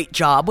such a great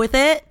job with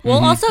it.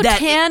 Well, also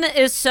Tan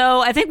is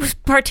so, I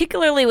think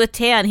particularly with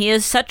Tan, he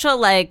is such a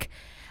like,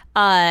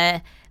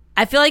 I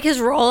feel like his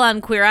role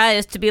on Queer Eye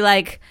is to be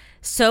like,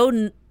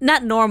 so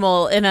not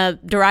normal in a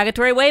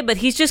derogatory way, but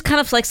he's just kind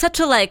of like such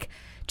a like,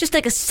 just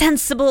like a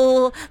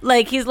sensible,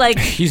 like he's like...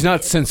 He's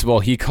not sensible.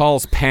 He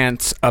calls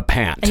pants a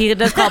pant. He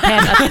does call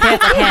pants a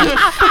pant.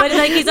 But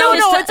like he's always...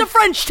 No, it's a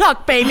French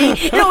tuck,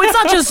 baby. No, it's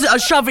not just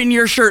shoving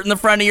your shirt in the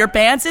front of your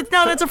pants. It's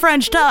a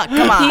French tuck.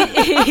 Come on.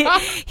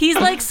 He's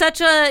like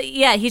such a...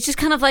 Yeah, he's just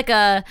kind of like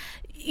a...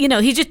 You know,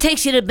 he just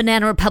takes you to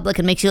Banana Republic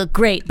and makes you look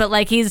great. But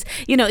like he's...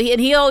 You know,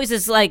 he always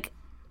is like...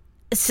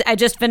 I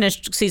just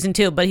finished season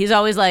 2, but he's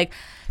always like...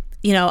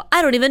 You know,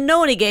 I don't even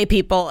know any gay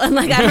people, and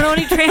like I don't know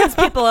any trans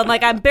people, and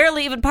like I'm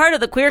barely even part of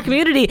the queer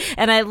community,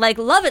 and I like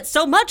love it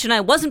so much, and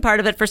I wasn't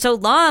part of it for so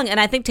long, and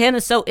I think Tan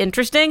is so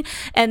interesting,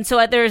 and so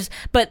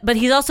but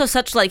he's also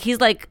such like he's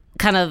like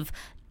kind of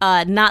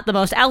not the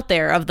most out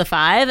there of the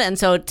 5, and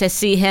so to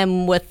see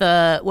him with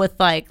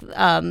like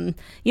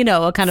you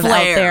know, a kind of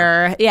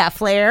flair. out there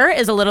flair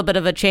is a little bit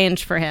of a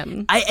change for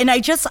him.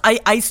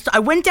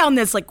 I went down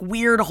this like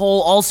weird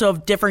hole also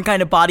of different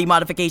kind of body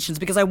modifications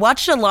because I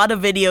watched a lot of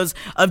videos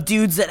of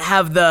dudes that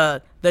have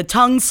the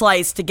tongue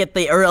slice to get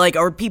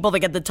or people that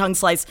get the tongue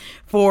slice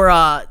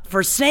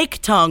for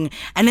snake tongue.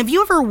 And have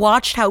you ever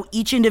watched how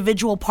each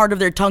individual part of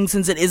their tongue,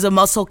 since it is a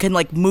muscle, can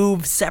like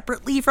move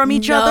separately from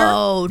each other?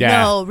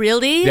 No,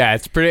 really? Yeah,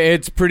 it's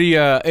pretty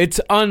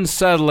it's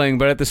unsettling,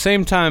 but at the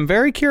same time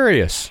very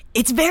curious.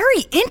 It's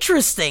very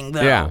interesting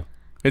though. Yeah.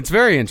 It's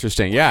very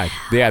interesting. Yeah,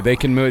 they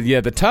can move.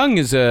 Yeah, the tongue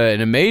is an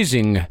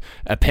amazing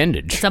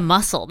appendage. It's a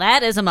muscle.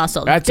 That is a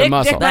muscle. That's a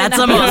muscle. That's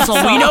a muscle.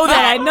 We know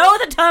that. I know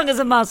the tongue is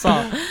a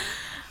muscle.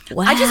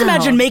 Wow. I just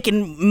imagine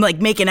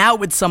making out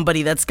with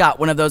somebody that's got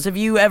one of those.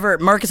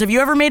 Marcus, have you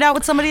ever made out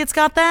with somebody that's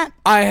got that?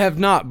 I have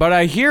not, but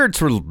I hear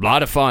it's a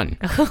lot of fun.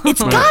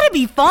 It's gotta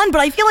be fun, but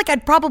I feel like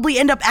I'd probably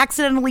end up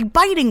accidentally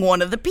biting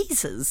one of the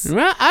pieces.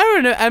 Well, I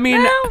don't know. I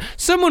mean,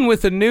 someone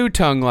with a new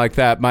tongue like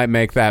that might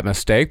make that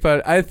mistake,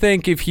 but I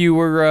think if you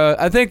were,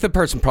 I think the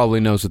person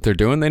probably knows what they're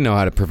doing. They know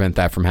how to prevent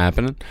that from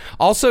happening.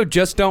 Also,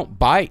 just don't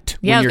bite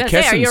when you're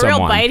kissing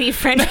someone. Are you a real bitey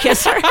French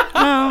kisser?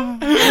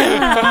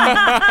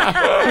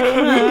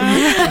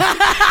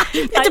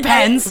 It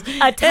depends.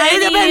 It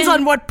depends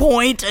on what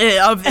point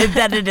of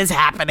that it is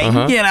happening.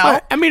 You know,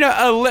 I mean,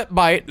 a lip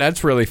bite,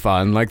 that's really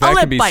fun. Like that a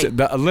could lip be bite.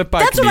 a lip bite.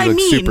 That's can what be I like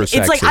mean. super sexy.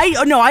 It's like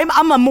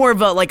I'm a more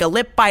of a like a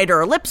lip biter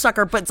or a lip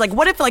sucker, but it's like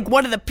what if like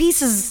one of the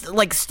pieces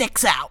like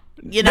sticks out?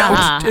 You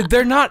know, no,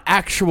 they're not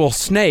actual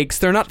snakes.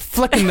 They're not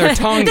flicking their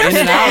tongue in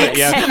and out at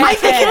you. I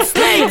think it's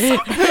snakes.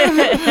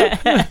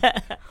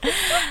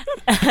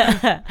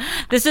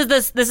 This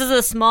is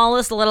the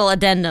smallest little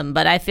addendum,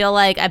 but I feel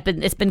like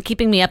it's been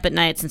keeping me up at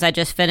night since I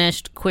just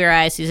finished Queer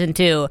Eye season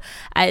 2.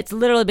 It's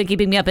literally been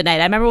keeping me up at night.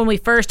 I remember when we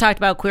first talked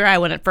about Queer Eye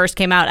when it first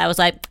came out, I was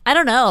like, I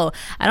don't know.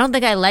 I don't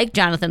think I like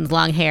Jonathan's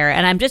long hair,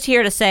 and I'm just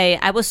here to say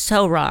I was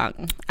so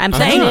wrong. I'm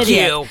such an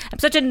idiot. I'm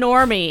such a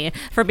normie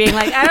for being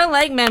like, I don't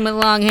like men with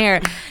long hair.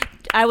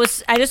 I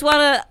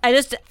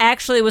just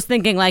actually was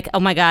thinking like, oh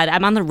my God,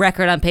 I'm on the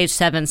record on page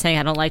 7 saying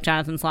I don't like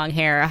Jonathan's long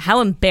hair.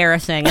 How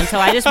embarrassing. And so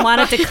I just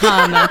wanted to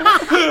come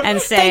and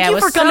say Thank you I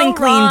was for coming so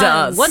clean wrong. to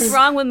us. What's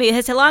wrong with me?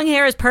 His long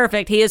hair is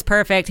perfect. He is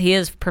perfect. He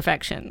is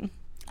perfection.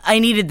 I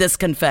needed this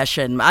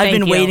confession. I've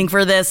been waiting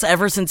for this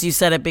ever since you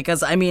said it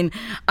because I mean,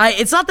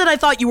 it's not that I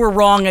thought you were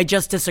wrong. I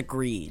just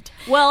disagreed.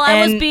 Well,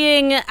 I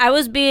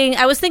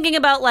was thinking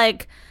about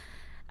like,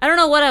 I don't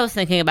know what I was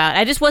thinking about.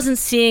 I just wasn't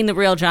seeing the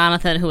real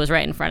Jonathan who was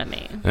right in front of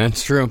me.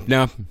 That's true.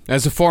 No,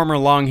 as a former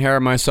long hair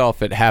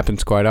myself, it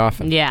happens quite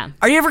often. Yeah.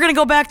 Are you ever going to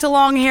go back to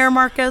long hair,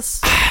 Marcus?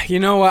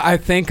 You know what? I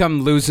think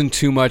I'm losing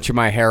too much of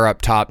my hair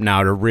up top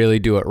now to really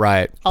do it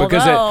right.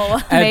 Although,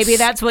 maybe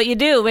that's what you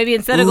do. Maybe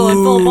instead of going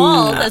full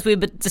bald, as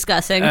we've been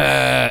discussing,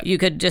 you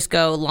could just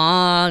go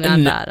long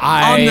on bottom.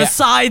 On the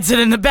sides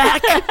and in the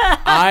back.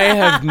 I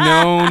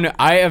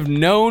have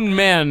known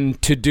men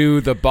to do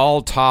the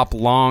bald top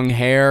long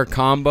hair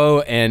combo,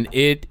 and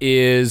it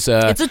is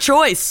it's a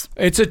choice.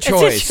 It's a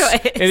choice.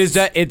 It is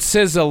that it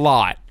says a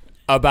lot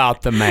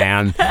about the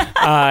man.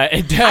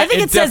 I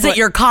think it says that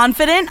you're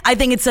confident. I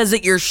think it says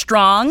that you're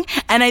strong.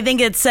 And I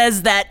think it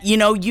says that,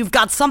 you've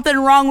got something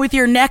wrong with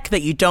your neck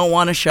that you don't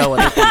want to show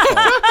other people.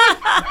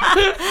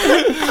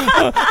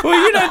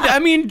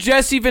 Well,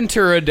 Jesse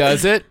Ventura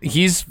does it.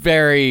 He's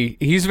very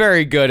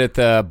good at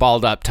the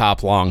balled up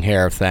top long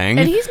hair thing.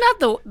 And he's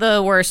not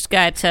the worst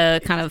guy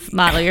to kind of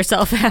model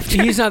yourself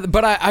after. He's not,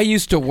 but I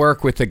used to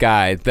work with a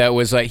guy that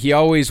was like, he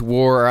always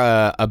wore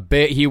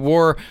he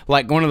wore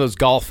like one of those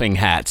golfing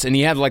hats, and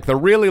he had like the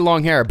really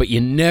long hair, but you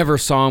never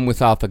saw him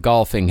without the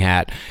golfing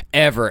hat,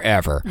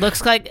 ever.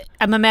 Looks like,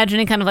 I'm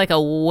imagining kind of like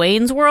a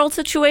Wayne's World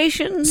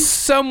situation.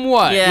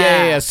 Somewhat,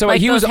 yeah. So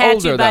like he those was hats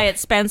older you buy though. at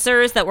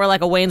Spencer's that were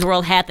like a Wayne's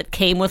World hat that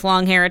came with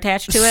long hair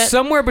attached to it.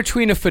 Somewhere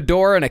between a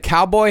fedora and a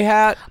cowboy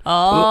hat.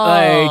 Oh,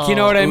 like, you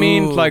know what I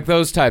mean? Like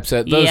those types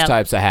of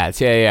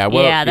hats. Yeah.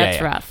 Well,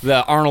 that's rough.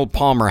 The Arnold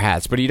Palmer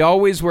hats, but he'd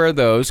always wear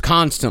those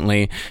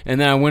constantly. And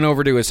then I went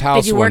over to his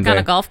house. Did you work on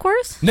a golf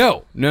course?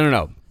 No.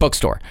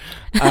 Bookstore.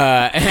 Same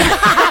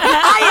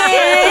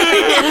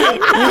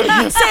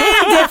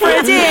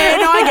difference. Yeah,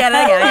 no, I get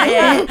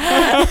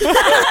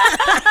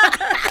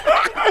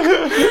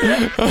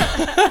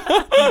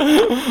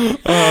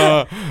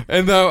it.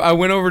 And though I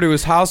went over to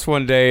his house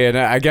one day, and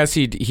I guess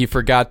he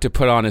forgot to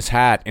put on his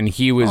hat, and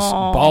he was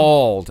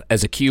bald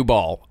as a cue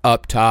ball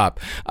up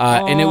top,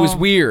 and it was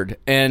weird.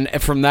 And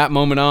from that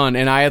moment on,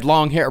 and I had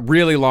long hair,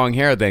 really long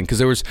hair then, because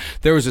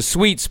there was a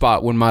sweet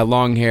spot when my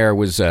long hair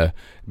was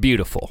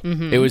beautiful.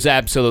 Mm-hmm. It was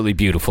absolutely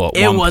beautiful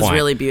at one point.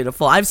 Really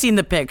beautiful. I've seen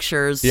the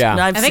pictures. Yeah.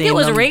 I think it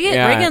was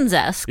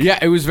Riggins-esque. Yeah,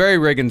 it was very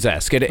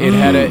Riggins-esque.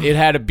 It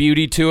had a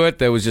beauty to it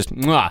that was just,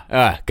 God,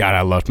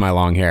 I loved my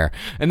long hair.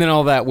 And then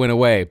all that went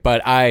away.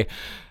 But I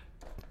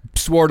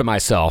swore to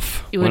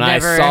myself when I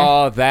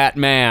saw that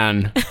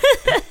man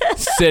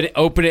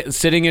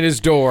sitting in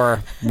his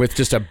door with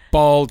just a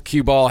bald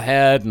cue ball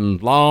head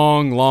and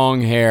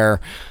long hair,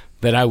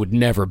 that I would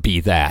never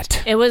be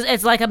that.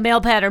 It's like a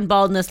male pattern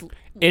baldness.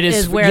 It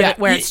is where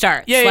it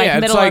starts. Yeah,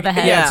 middle of the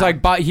head. Yeah, it's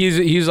like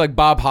he's like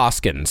Bob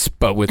Hoskins,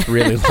 but with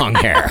really long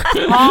hair.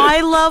 I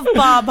love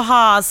Bob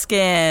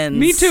Hoskins.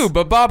 Me too,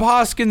 but Bob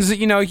Hoskins,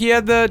 he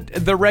had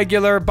the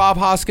regular Bob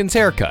Hoskins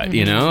haircut,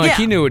 like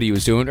he knew what he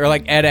was doing, or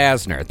like Ed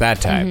Asner,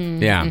 that type.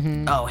 Mm-hmm, yeah.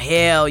 Mm-hmm. Oh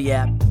hell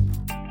yeah.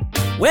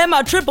 Where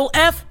my triple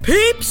F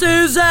peeps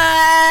is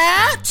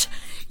at?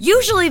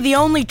 Usually the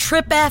only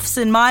trip Fs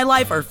in my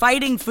life are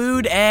fighting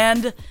food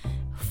and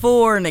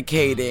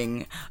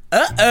fornicating.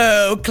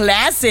 Uh-oh,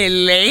 classy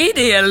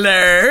lady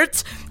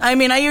alert. I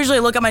usually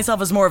look at myself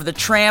as more of the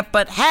tramp,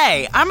 but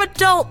hey, I'm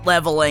adult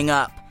leveling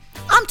up.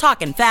 I'm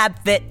talking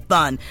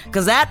FabFitFun,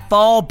 because that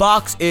fall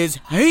box is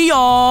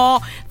hey-yaw.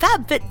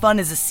 FabFitFun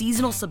is a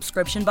seasonal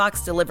subscription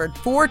box delivered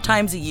 4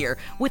 times a year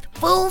with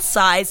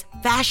full-size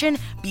fashion,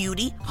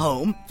 beauty,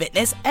 home,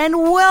 fitness, and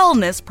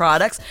wellness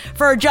products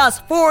for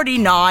just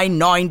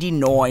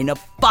 $49.99 a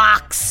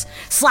box.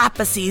 Slap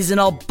a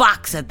seasonal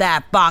box at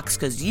that box,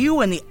 because you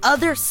and the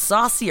other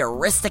saucy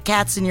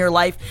aristocats in your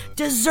life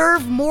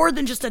deserve more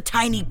than just a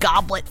tiny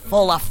goblet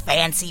full of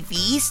fancy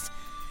feast.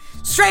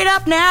 Straight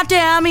up now,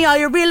 tell me, are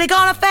you really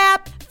gonna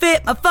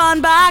fit my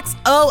fun box?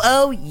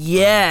 Oh,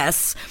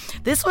 yes.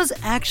 This was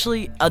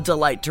actually a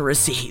delight to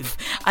receive.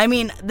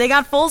 They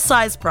got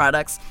full-size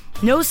products,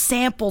 no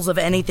samples of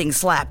anything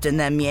slapped in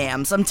them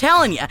yams, I'm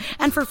telling you.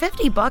 And for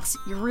 $50,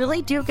 you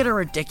really do get a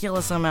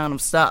ridiculous amount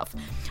of stuff.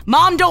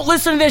 Mom, don't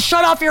listen to this,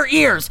 shut off your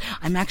ears.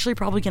 I'm actually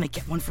probably gonna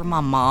get one for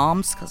my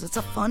mom's, because it's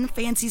a fun,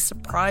 fancy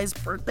surprise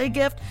birthday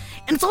gift.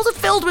 And it's also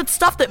filled with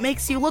stuff that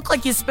makes you look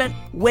like you spent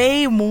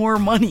way more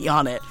money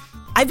on it.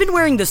 I've been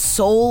wearing the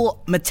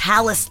Soul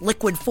Metallis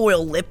Liquid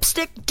Foil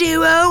Lipstick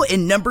Duo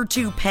in number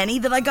 2 penny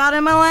that I got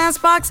in my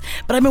last box,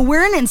 but I've been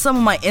wearing it in some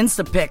of my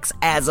Insta pics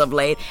as of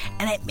late,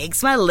 and it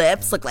makes my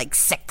lips look like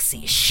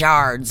sexy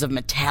shards of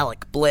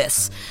metallic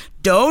bliss.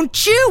 Don't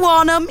chew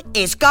on them,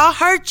 it's gonna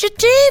hurt your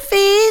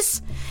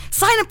teethies.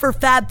 Sign up for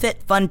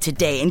FabFitFun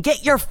today and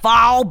get your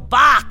fall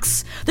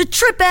box. The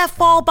Trip F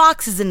fall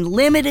box is in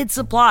limited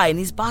supply, and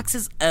these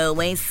boxes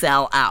always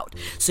sell out.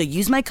 So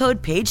use my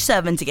code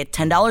PAGE7 to get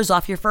 $10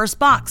 off your first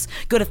box.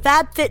 Go to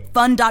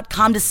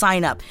fabfitfun.com to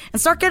sign up and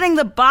start getting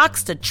the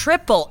box to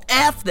triple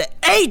F the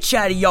H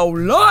out of your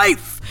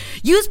life.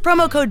 Use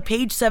promo code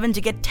PAGE7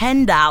 to get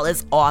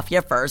 $10 off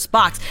your first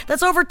box.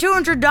 That's over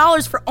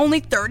 $200 for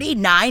only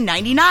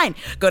 $39.99.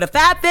 Go to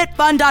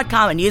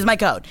fabfitfun.com and use my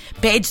code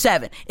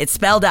PAGE7. It's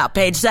spelled out,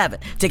 PAGE7,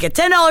 to get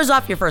 $10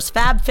 off your first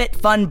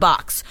FabFitFun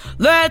box.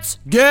 Let's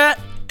get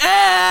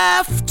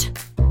effed!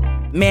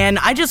 Man,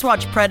 I just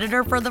watched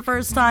Predator for the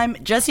first time.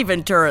 Jesse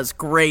Ventura's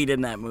great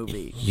in that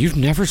movie. You've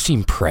never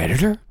seen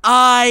Predator?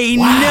 I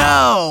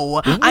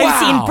know! Wow. I've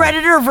seen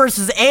Predator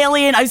versus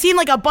Alien. I've seen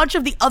like a bunch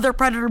of the other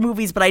Predator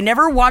movies, but I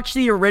never watched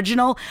the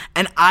original.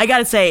 And I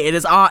gotta say,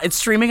 it's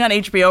streaming on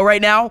HBO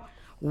right now.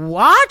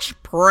 Watch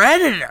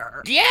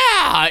Predator.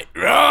 Yeah!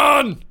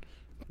 Run!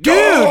 Dude!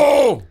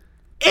 Go!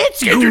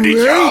 It's Get to the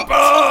great.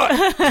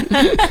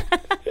 chopper!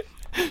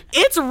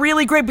 It's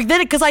really great. But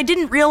then, because I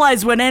didn't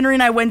realize when Henry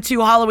and I went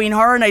to Halloween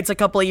Horror Nights a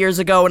couple of years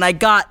ago, and I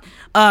got,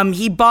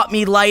 he bought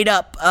me light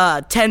up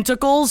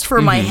tentacles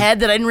for my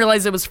head that I didn't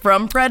realize it was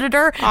from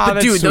Predator. But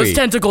that's dude, those sweet.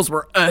 tentacles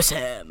were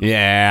awesome.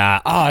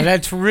 Yeah. Oh,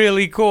 that's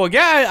really cool.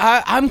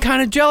 Yeah, I'm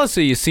kind of jealous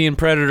of you seeing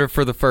Predator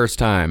for the first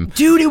time.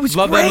 Dude, it was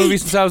Love great. that movie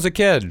since I was a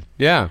kid.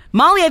 Yeah.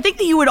 Molly, I think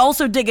that you would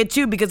also dig it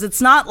too, because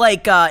it's not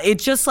like,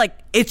 it's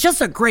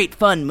just a great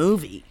fun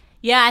movie.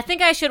 Yeah, I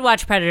think I should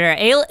watch Predator.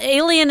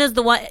 Alien is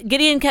the one.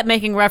 Gideon kept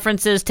making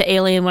references to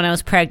Alien when I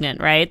was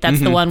pregnant, right? That's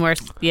the one where,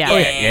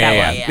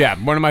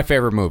 Yeah. One of my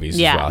favorite movies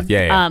as well.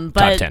 Yeah. But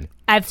Top 10.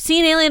 I've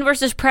seen Alien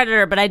versus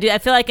Predator, but I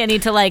feel like I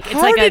need to it's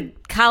a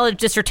college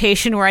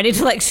dissertation where I need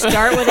to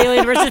start with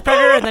Alien versus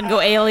Predator and then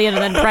go Alien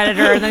and then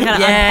Predator and then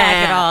kind of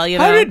unpack it all. You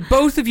know? How did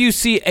both of you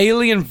see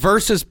Alien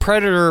versus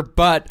Predator,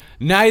 but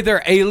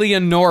neither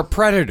Alien nor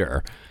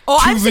Predator? Oh,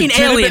 I've seen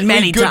Alien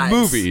many good times.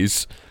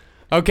 movies.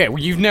 Okay, well,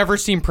 you've never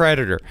seen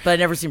Predator. But I've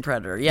never seen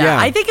Predator. Yeah.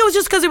 I think it was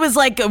just because it was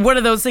one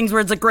of those things where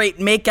it's a great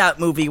makeout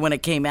movie when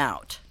it came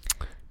out.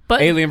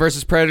 But Alien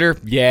versus Predator,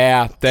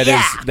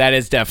 that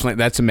is definitely,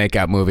 that's a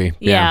makeout movie.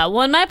 Yeah.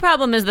 Well, my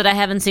problem is that I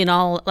haven't seen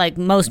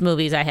most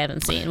movies I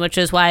haven't seen, which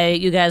is why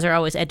you guys are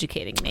always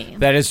educating me.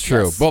 That is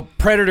true. Yes. Well,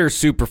 Predator's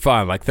super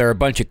fun. There are a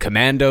bunch of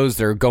commandos.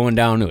 They're going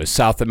down to a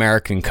South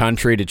American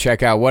country to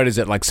check out,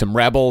 some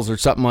rebels or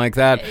something like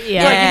that.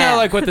 Yeah.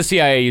 Like what the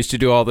CIA used to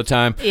do all the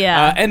time.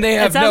 Yeah. And they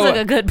have it sounds like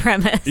a good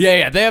premise.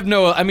 Yeah, they have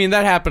no... I mean,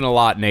 that happened a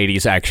lot in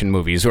 80s action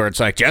movies where it's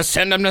just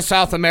send them to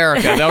South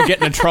America. They'll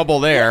get into trouble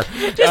there.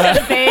 Just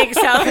a vague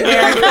South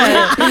America.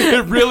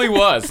 It really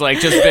was.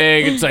 Just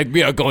big. It's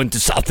going to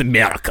South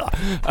America.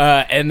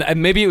 And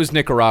maybe it was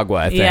Nicaragua,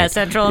 I think. Yeah,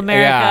 Central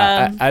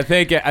America. Yeah, I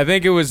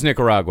think it was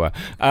Nicaragua.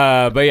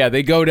 But yeah,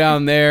 they go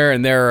down there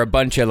and there are a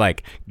bunch of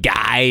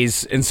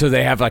guys. And so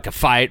they have a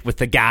fight with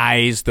the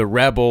guys, the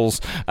rebels.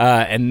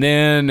 And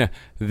then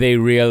they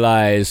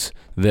realize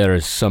there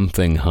is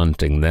something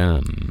hunting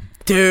them.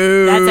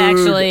 Dude. That's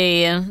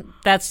actually...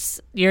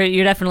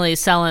 you're definitely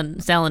selling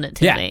it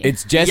to me. Yeah,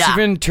 it's Jesse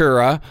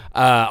Ventura,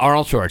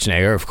 Arnold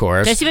Schwarzenegger, of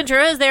course. Jesse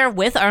Ventura is there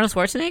with Arnold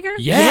Schwarzenegger?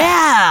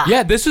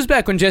 Yeah, this was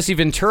back when Jesse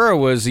Ventura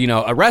was,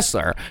 a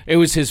wrestler. It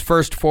was his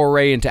first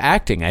foray into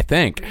acting, I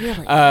think.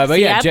 Really? But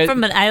yeah,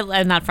 I'm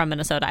not from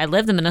Minnesota. I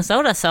lived in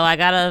Minnesota, so I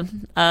got a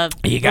rep,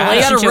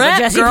 relationship with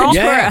Jesse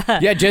Ventura.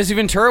 Yeah, Jesse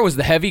Ventura was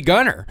the heavy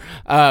gunner.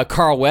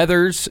 Carl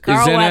Weathers is in it.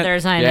 Carl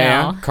Weathers, I know.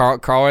 Yeah,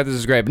 Carl Weathers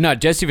is great. But no,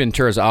 Jesse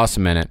Ventura is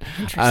awesome in it.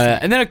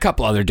 And then a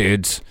couple other dudes.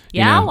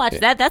 Yeah, I'll watch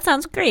that. That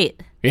sounds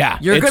great. Yeah,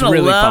 You're it's gonna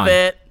really love fun.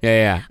 it.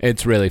 Yeah,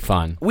 it's really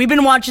fun. We've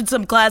been watching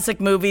some classic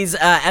movies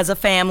as a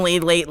family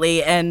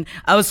lately, and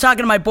I was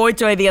talking to my boy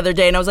toy the other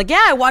day, and I was like,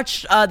 yeah, I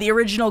watched the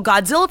original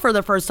Godzilla for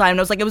the first time, and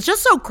I was like, it was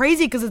just so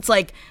crazy, because it's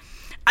they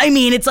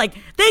just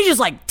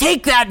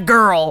take that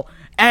girl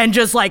and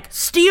just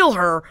steal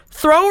her,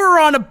 throw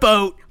her on a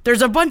boat.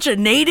 There's a bunch of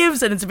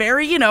natives, and it's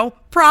very,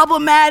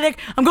 problematic.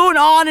 I'm going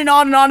on and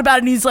on and on about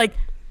it, and he's like,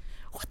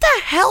 what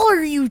the hell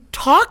are you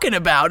talking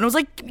about? And I was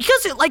like,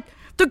 because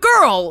the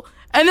girl,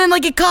 and then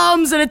it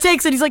comes and it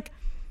takes it. He's like,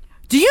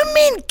 do you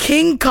mean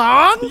King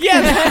Kong?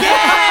 Yeah,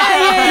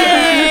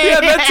 yeah,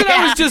 that's what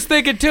I was just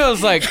thinking too. I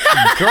was like,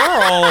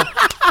 girl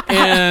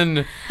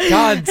in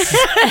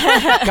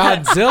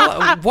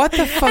Godzilla, what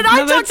the fuck? And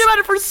I talked about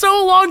it for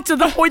so long to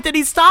the point that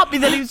he stopped me.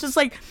 That he was just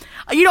like,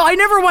 I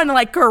never want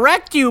to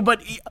correct you,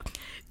 but.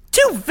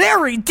 Two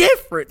very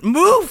different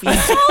movies.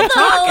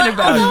 Talking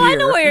about here. I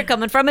know where you're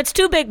coming from. It's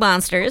two big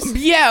monsters.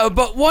 Yeah,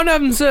 but one of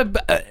them's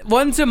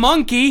one's a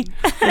monkey,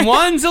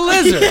 one's a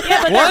lizard,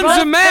 one's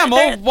a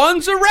mammal,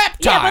 one's a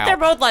reptile. Yeah, but they're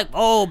both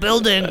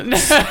building,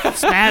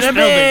 smash building.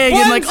 Big,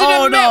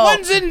 and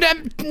one's in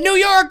New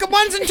York, and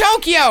one's in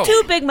Tokyo.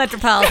 Two big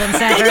metropolitan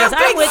centers. They're I'm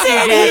big with you,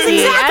 cities, Jesse.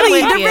 exactly. I'm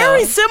with They're you.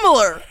 very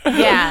similar.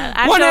 Yeah,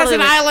 I'm one totally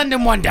has an island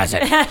and one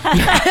doesn't.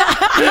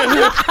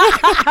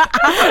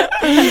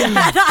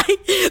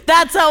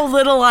 That's how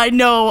little I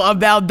know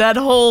about that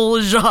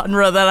whole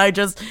genre that I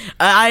don't.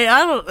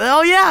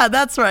 Oh yeah,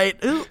 that's right.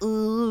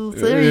 Ooh,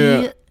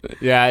 sorry.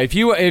 Yeah, if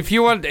you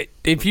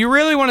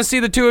really want to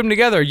see the two of them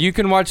together, you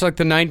can watch the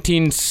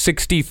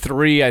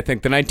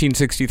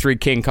 1963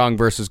 King Kong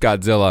versus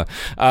Godzilla.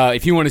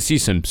 If you want to see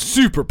some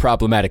super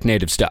problematic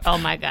native stuff. Oh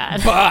my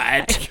god.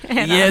 But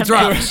Yeah, it's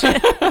rough.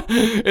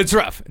 it's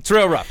rough. It's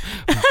real rough.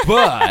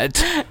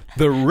 But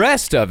the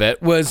rest of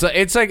it was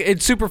it's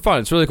super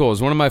fun. It's really cool. It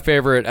was one of my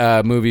favorite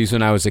movies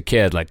when I was a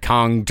kid.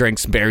 Kong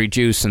drinks berry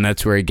juice and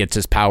that's where he gets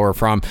his power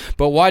from.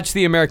 But watch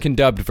the American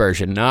dubbed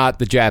version, not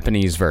the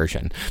Japanese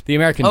version. The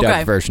American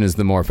dubbed version is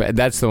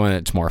that's the one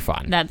that's more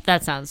fun.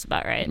 That sounds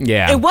about right.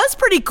 Yeah. It was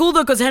pretty cool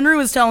though, because Henry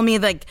was telling me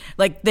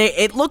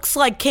it looks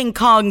like King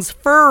Kong's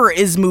fur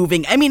is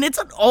moving. I mean, it's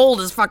an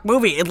old as fuck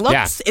movie.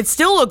 It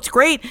still looked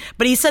great,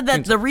 but he said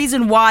that the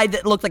reason why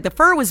that looked like the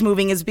fur was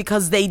moving is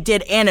because they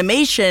did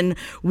animation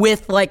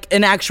with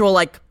an actual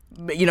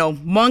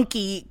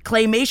monkey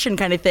claymation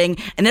kind of thing,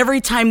 and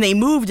every time they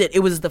moved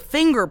it was the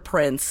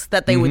fingerprints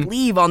that they would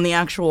leave on the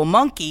actual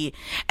monkey,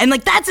 and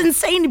that's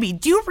insane to me.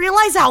 Do you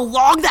realize how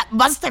long that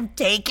must have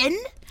taken?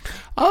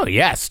 Oh,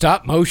 yeah.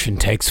 Stop motion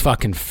takes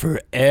fucking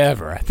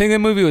forever. I think the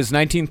movie was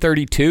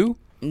 1932.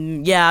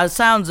 Yeah,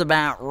 sounds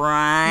about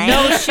right.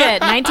 No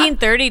shit.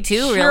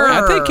 1932, really?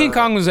 I think King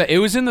Kong was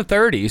in the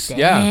 30s.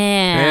 Yeah.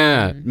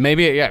 Yeah.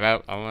 Maybe, yeah.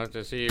 I'll have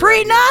to see.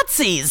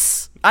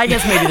 Pre-Nazis. I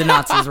guess maybe the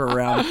Nazis were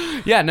around.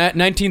 Yeah,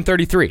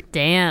 1933.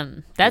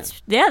 Damn.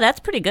 That's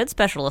pretty good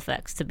special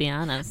effects, to be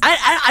honest.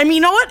 I mean,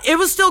 you know what? It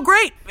was still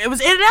great. It was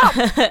in and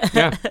out.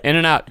 Yeah, in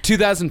and out.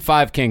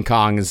 2005 King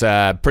Kong is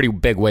a pretty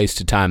big waste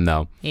of time,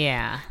 though.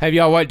 Yeah. Did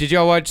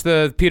y'all watch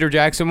the Peter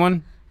Jackson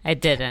one? I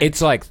didn't.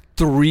 It's like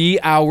 3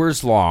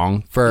 hours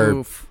long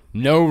for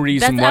no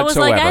reason whatsoever. I was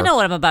like, I know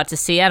what I'm about to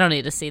see. I don't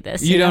need to see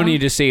this. You don't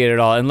need to see it at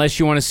all, unless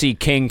you want to see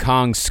King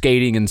Kong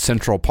skating in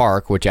Central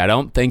Park, which I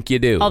don't think you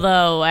do.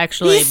 Although,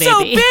 actually, He's so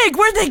big.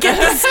 Where'd they get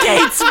the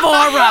skates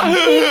for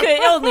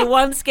him? Only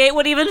one skate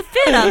would even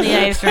fit on the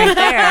ice right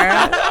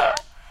there.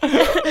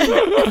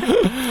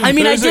 I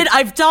mean,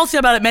 I've told you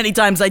about it many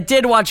times. I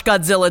did watch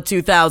Godzilla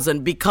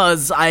 2000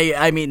 because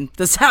I mean,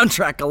 the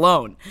soundtrack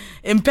alone,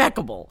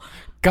 impeccable.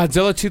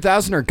 Godzilla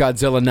 2000 or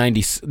Godzilla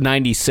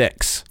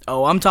 96?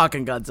 Oh, I'm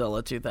talking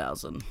Godzilla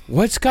 2000.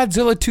 What's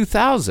Godzilla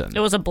 2000? It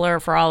was a blur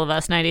for all of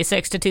us,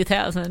 96 to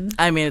 2000.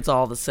 I mean, it's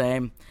all the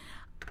same.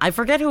 I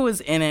forget who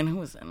was in it. Who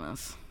was in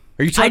this?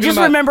 Are you talking I just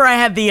about, remember I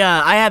had the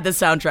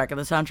soundtrack, and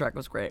the soundtrack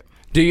was great.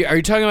 are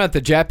you talking about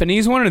the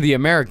Japanese one or the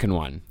American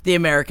one? The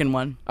American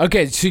one.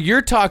 Okay, so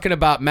you're talking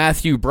about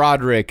Matthew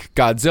Broderick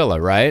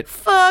Godzilla, right?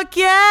 Fuck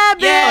yeah,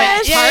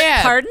 bitch!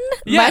 Yeah. Pardon?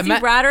 Yeah, Matthew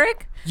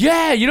Broderick?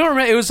 Yeah, you don't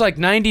remember? It was like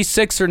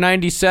 96 or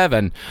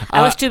 97.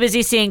 I was too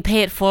busy seeing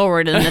Pay It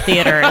Forward in the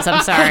theaters.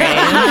 I'm sorry.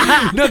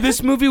 No,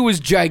 this movie was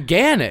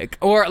gigantic,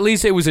 or at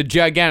least it was a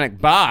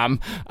gigantic bomb.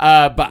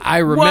 But I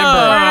remember,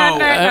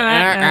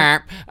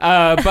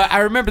 but I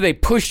remember they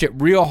pushed it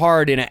real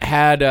hard, and it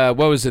had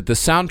what was it? The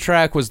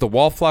soundtrack was the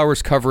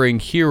Wallflowers covering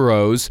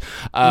 "Heroes,"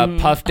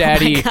 Puff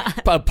Daddy,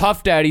 a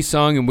Puff Daddy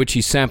song in which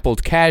he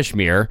sampled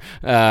 "Kashmir,"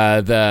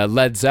 the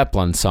Led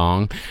Zeppelin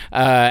song,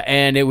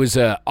 and it was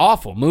an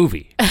awful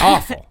movie.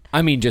 Awful.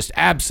 I mean, just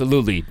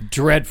absolutely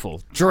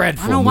dreadful I don't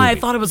know movie. why I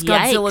thought it was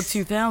Godzilla Yikes.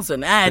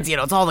 2000.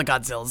 It's all the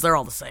Godzillas. They're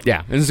all the same.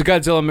 Yeah, it's a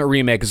Godzilla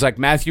remake. It's like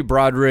Matthew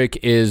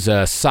Broderick is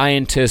a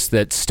scientist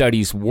that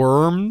studies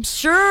worms.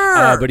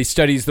 Sure. But he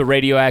studies the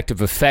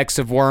radioactive effects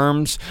of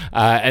worms.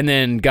 And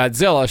then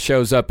Godzilla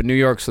shows up in New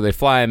York, so they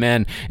fly him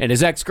in. And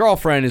his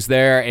ex-girlfriend is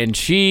there, and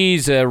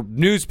she's a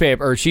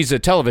she's a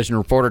television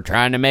reporter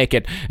trying to make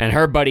it. And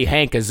her buddy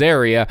Hank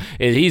Azaria,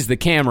 he's the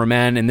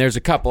cameraman, and there's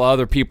a couple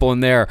other people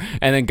in there.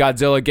 And then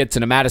Godzilla gets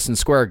in a Madison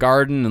Square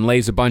Garden and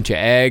lays a bunch of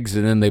eggs,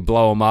 and then they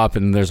blow them up,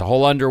 and there's a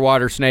whole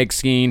underwater snake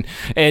scene.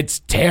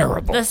 It's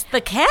terrible.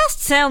 The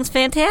cast sounds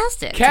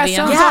fantastic. Cast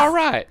sounds all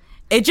right.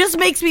 It just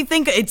makes me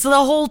think it's the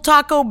whole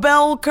Taco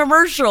Bell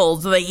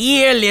commercials. The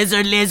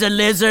lizard, lizard,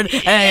 lizard.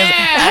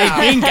 I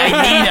think I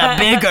need a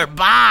bigger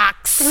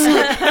box.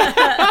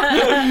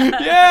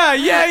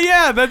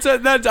 Yeah.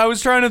 That's. I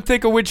was trying to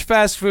think of which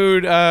fast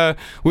food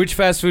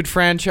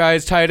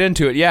franchise tied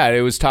into it. Yeah,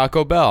 it was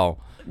Taco Bell.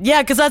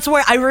 Yeah, because that's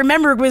where I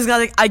remember because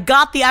I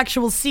got the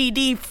actual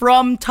CD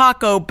from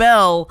Taco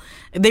Bell.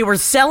 They were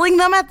selling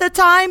them at the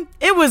time.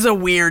 It was a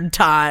weird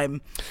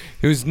time.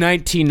 It was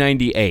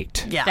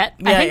 1998. Yeah. I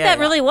think that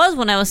really was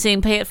when I was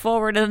seeing Pay It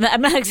Forward. And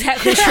I'm not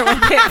exactly sure when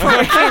Pay It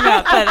Forward came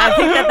out, but I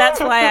think that's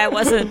why I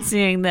wasn't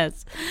seeing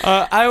this.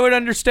 I would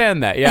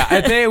understand that. Yeah, I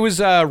think it was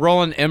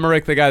Roland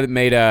Emmerich, the guy that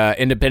made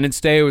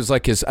Independence Day. It was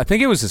like I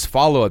think it was his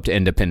follow-up to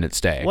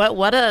Independence Day.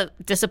 What a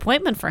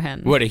disappointment for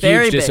him. What a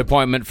Very huge big.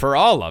 disappointment for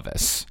all of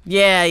us.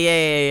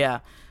 Yeah.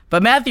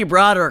 But Matthew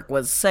Broderick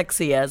was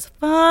sexy as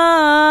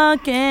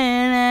fucking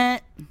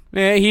it.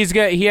 Yeah,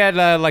 he had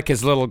like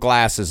his little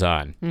glasses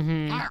on.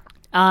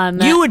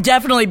 You would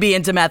definitely be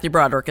into Matthew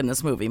Broderick in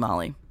this movie,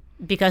 Molly.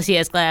 Because he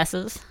has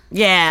glasses.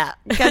 Yeah,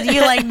 because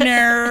you like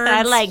nerds.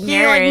 I like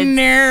You like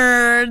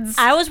nerds.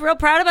 I was real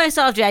proud of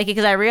myself, Jackie,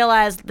 because I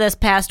realized this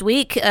past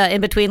week,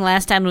 in between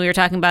last time we were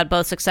talking about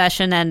both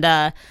Succession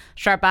and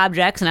Sharp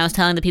Objects, and I was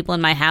telling the people in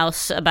my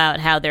house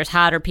about how there's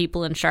hotter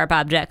people in Sharp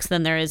Objects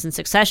than there is in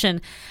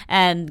Succession.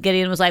 And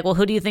Gideon was like, well,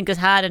 who do you think is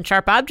hot in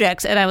Sharp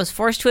Objects? And I was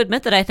forced to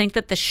admit that I think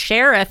that the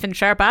sheriff in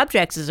Sharp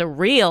Objects is a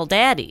real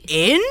daddy.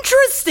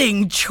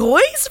 Interesting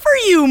choice for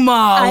you,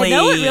 Molly. I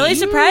know, it really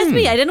surprised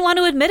me. I didn't want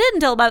to admit it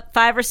until about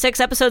 5 or 6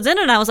 episodes in,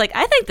 and I was like,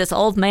 I think this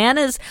old man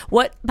is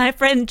what my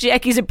friend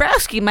Jackie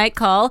Zabrowski might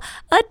call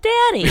a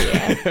daddy.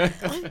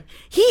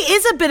 He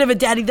is a bit of a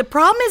daddy. The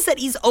problem is that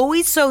he's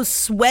always so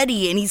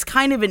sweaty and he's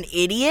kind of an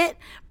idiot,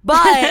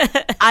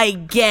 but I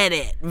get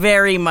it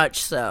very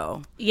much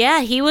so. Yeah,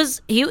 he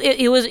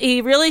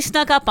really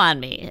snuck up on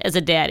me as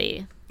a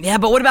daddy. Yeah,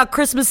 but what about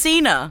Chris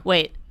Messina?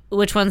 Wait,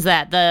 which one's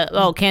that?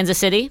 Kansas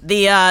City?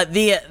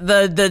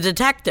 The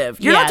detective.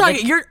 You're Yeah, not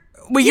talking.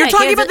 You're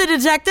talking about the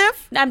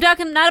detective. I'm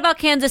talking not about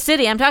Kansas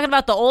City. I'm talking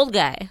about the old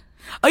guy.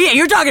 Oh yeah,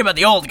 you're talking about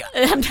the old guy.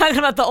 I'm talking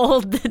about the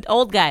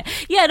old guy.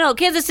 Yeah, no,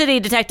 Kansas City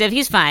detective.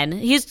 He's fine.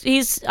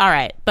 He's all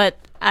right. But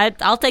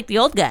I'll take the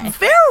old guy.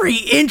 Very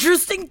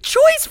interesting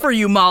choice for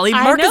you, Molly.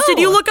 I Marcus, know. did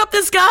you look up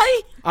this guy?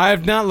 I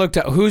have not looked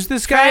at who's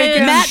this guy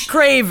again? Matt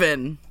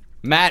Craven.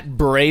 Matt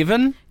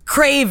Braven.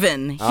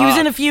 Craven. He was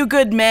in A Few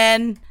Good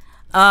Men.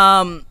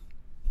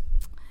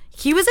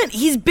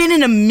 He's been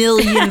in a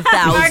million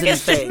thousand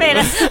Marcus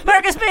things.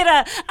 Marcus made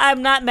a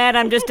I'm not mad,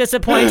 I'm just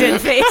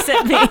disappointed face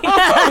at me.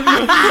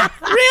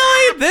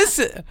 Really? This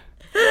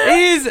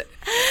is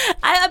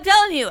I'm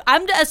telling you,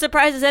 I'm as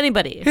surprised as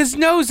anybody. his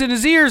nose and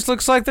his ears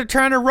looks like they're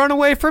trying to run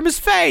away from his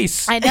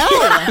face. I know.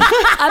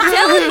 I'm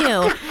telling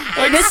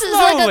you.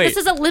 slowly. This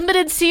is a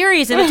limited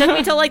series, and it took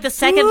me till like the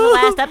second to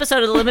last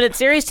episode of the limited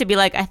series to be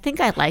like, I think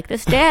I like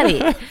this daddy.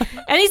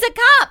 And he's a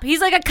cop. He's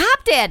like a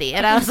cop daddy.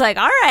 And I was like,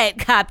 all right,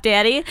 cop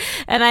daddy.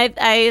 And I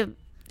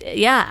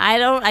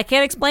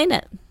can't explain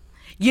it.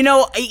 You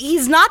know,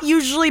 he's not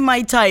usually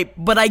my type,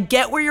 but I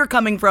get where you're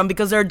coming from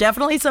because there are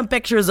definitely some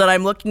pictures that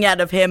I'm looking at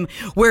of him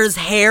where his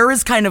hair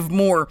is kind of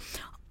more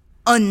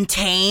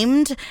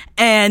untamed,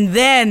 and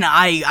then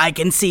I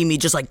can see me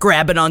just like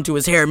grabbing onto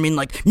his hair and being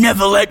like,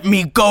 never let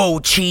me go,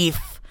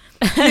 chief.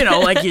 You know,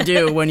 like you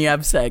do when you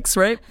have sex,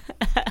 right?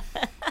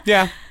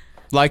 Yeah,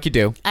 like you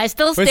do. I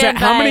still Wait, stand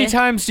by. how many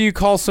times do you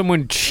call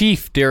someone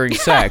chief during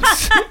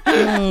sex?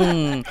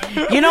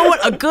 You know what?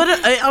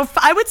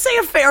 I would say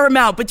a fair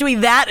amount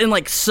between that and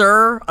like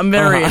sir. I'm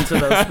very into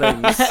those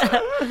things.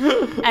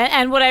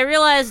 And what I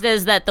realized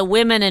is that the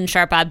women in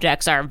Sharp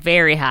Objects are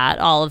very hot,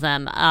 all of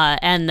them.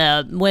 And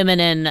the women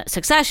in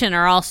Succession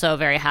are also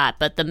very hot.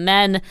 But the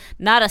men,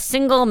 not a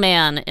single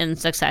man in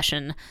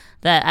Succession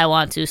that I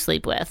want to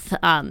sleep with.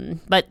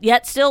 But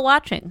yet still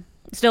watching.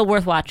 Still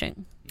worth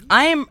watching.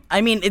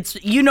 It's,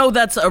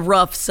 that's a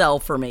rough sell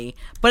for me.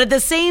 But at the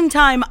same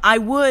time, I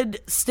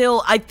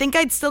think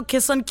I'd still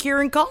kiss on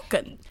Kieran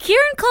Culkin.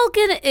 Kieran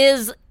Culkin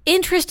is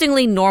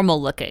interestingly normal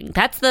looking.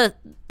 That's the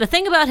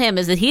thing about him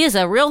is that he is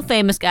a real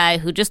famous guy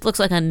who just looks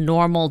like a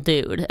normal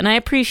dude. And I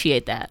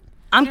appreciate that.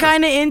 I'm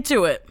kind of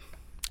into it.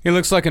 He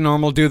looks like a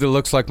normal dude that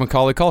looks like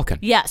Macaulay Culkin.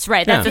 Yes,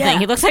 right. That's Yeah. the thing.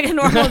 He looks like a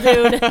normal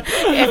dude.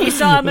 If you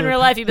saw him in real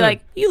life, you'd be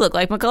like, you look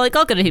like Macaulay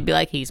Culkin. And he'd be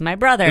like, he's my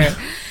brother.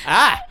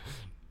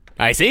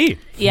 I see.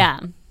 Yeah.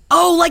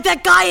 Oh, like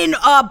that guy in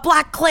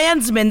Black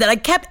Klansman that I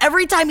kept,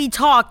 every time he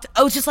talked,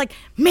 I was just like,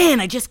 man,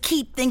 I just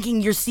keep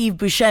thinking you're Steve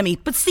Buscemi,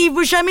 but Steve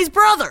Buscemi's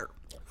brother.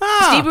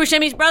 Steve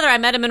Buscemi's brother, I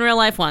met him in real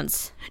life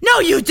once. No,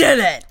 you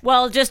didn't.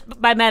 Well, just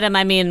by met him,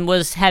 I mean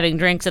was having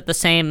drinks at the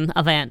same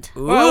event.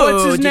 Well,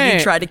 what's his Did name?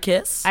 you try to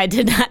kiss? I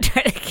did not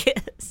try to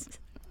kiss.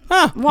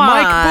 Huh,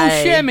 Why? Mike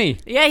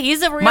Buscemi. Yeah,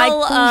 he's a real, Mike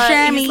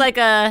Buscemi. he's like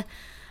a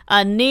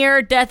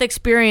near-death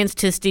experience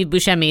to Steve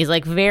Buscemi. He's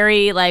like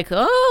very like,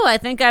 oh, I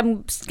think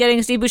I'm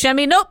getting Steve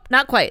Buscemi. Nope,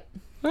 not quite.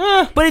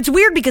 But it's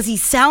weird because he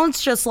sounds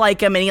just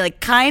like him and he like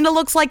kind of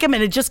looks like him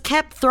and it just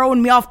kept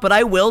throwing me off. But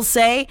I will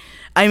say,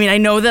 I mean, I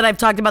know that I've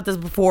talked about this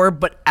before,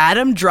 but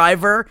Adam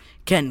Driver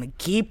can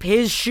keep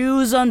his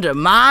shoes under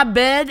my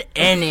bed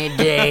any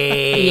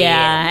day. Yeah,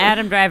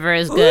 Adam Driver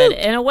is good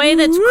in a way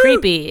that's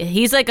creepy.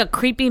 He's like a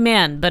creepy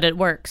man, but it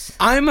works.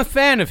 I'm a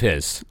fan of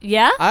his.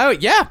 Yeah? I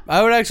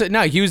would actually.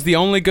 No, he was the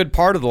only good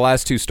part of the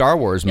last two Star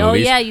Wars Oh,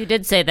 movies. yeah, you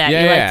did say that. You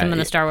liked him in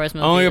the Star Wars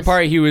movies. Only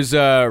part he was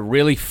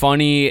really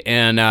funny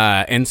and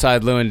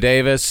Inside Llewyn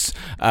Davis.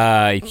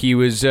 He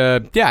was I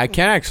can't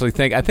actually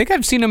think. I think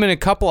I've seen him in a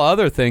couple of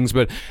other things,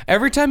 but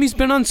every time he's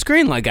been on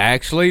screen, like I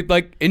actually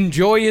like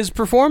enjoy his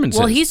performances.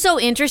 Well, he's so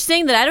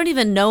interesting that I don't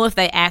even know if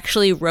they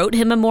actually wrote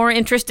him a more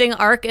interesting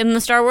arc in the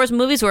Star Wars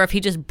movies or if he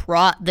just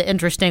brought the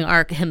interesting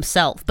arc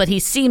himself. But he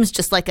seems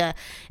just like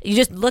you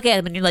just look at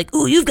him and you're like,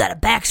 ooh, you've got a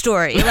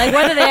backstory. Like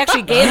whether they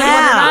actually gave him one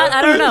or not,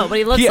 I don't know, but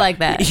he looks like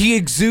that. He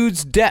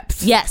exudes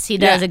depth. Yes, he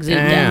does exude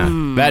depth.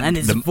 And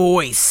his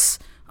voice.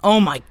 Oh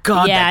my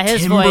God, Yeah, that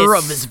his timbre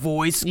voice. of his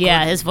voice.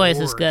 Yeah, Good his voice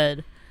is Lord.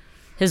 good.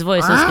 His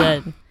voice is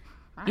good.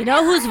 You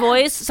know whose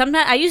voice?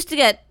 Sometimes I used to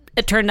get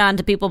turned on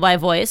to people by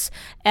voice,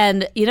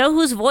 and you know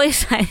whose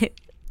voice I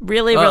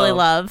really, really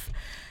love?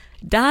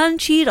 Don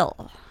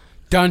Cheadle.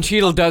 Don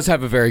Cheadle does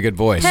have a very good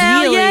voice.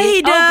 Hell yeah,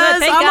 he does. Oh, good.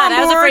 Thank I'm God. on I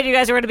was board. afraid you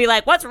guys were going to be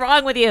like, what's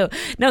wrong with you?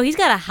 No, he's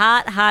got a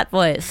hot, hot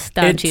voice,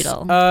 Don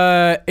Cheadle.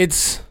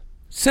 It's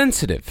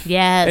sensitive.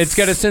 Yes. It's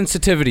got a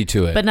sensitivity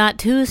to it. But not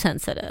too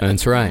sensitive.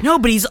 That's right. No,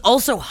 but he's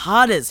also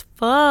hot as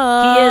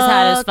fuck. He is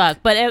hot as fuck.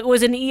 But it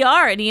was in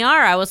ER. In ER,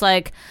 I was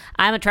like,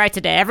 I'm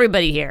attracted to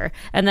everybody here.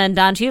 And then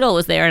Don Cheadle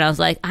was there, and I was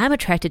like, I'm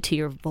attracted to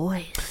your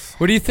voice.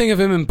 What do you think of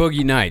him in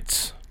Boogie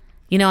Nights?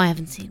 You know, I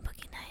haven't seen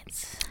Boogie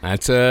Nights.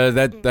 That's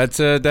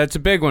a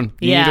big one.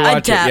 You Yeah, need to I'd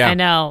watch tap. it. Yeah. I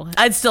know.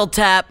 I'd still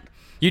tap.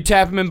 You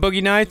tap him in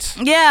Boogie Nights?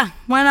 Yeah,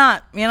 why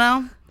not? You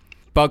know?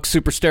 Buck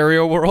Super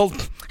Stereo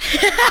World? You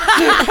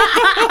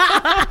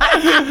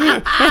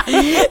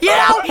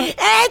know,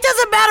 it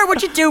doesn't matter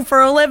what you do for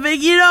a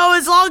living, you know,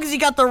 as long as you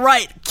got the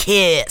right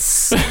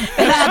kiss.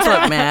 That's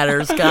what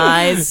matters,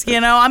 guys. You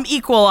know, I'm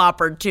equal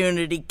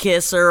opportunity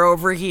kisser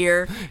over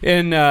here.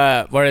 In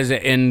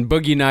in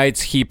Boogie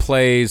Nights, he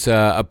plays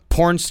a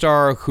porn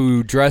star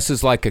who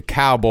dresses like a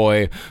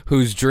cowboy,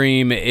 whose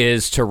dream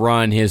is to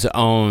run his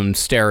own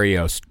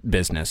stereo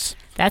business.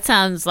 That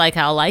sounds like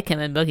I'll like him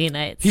in Boogie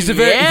Nights. He's a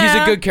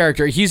good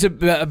character. He's a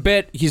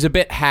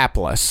bit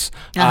hapless,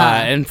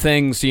 and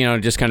things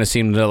just kind of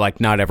seem to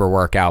like not ever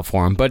work out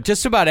for him. But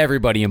just about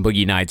everybody in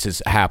Boogie Nights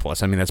is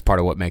hapless. I mean, that's part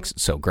of what makes it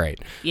so great.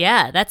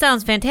 Yeah, that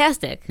sounds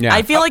fantastic. Yeah.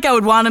 I feel like I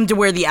would want him to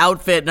wear the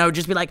outfit, and I would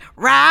just be like,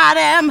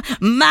 ride him,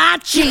 my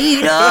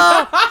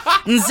Cheeto,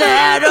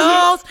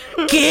 Zeros,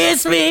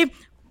 kiss me,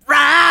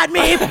 ride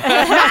me,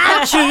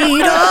 my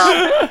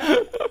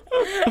Cheeto.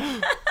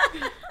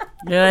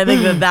 Yeah, I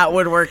think that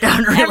would work out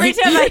really. Every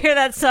time I hear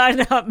that song,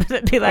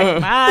 it'd be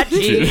like, my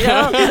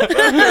Cheeto.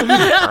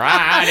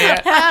 Ride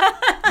it,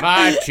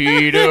 my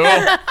Cheeto.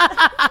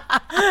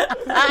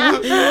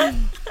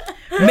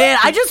 Man,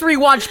 I just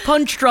rewatched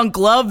Punch Drunk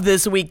Love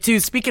this week too.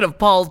 Speaking of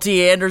Paul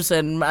T.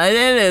 Anderson, it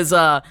is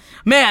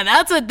man,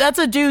 that's a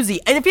doozy.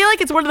 And I feel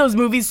like it's one of those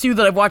movies too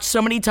that I've watched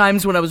so many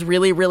times when I was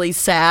really, really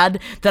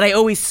sad that I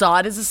always saw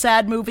it as a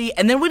sad movie.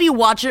 And then when you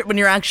watch it when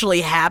you're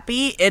actually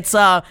happy, it's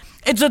a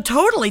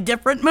totally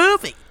different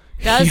movie.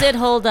 Does it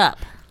hold up?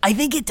 I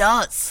think it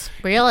does.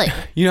 Really?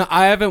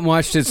 I haven't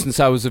watched it since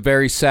I was a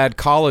very sad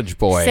college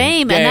boy.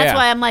 Same, and that's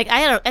why I'm like,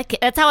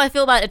 that's how I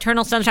feel about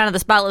Eternal Sunshine of the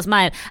Spotless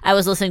Mind. I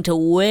was listening to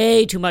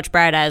way too much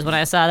Bright Eyes when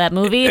I saw that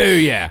movie. Oh,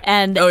 yeah.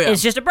 And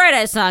it's just a Bright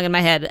Eyes song in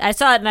my head. I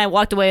saw it and I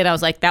walked away and I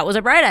was like, that was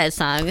a Bright Eyes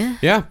song.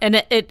 Yeah.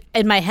 And it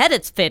in my head,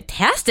 it's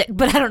fantastic,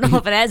 but I don't know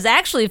if it is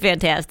actually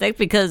fantastic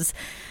because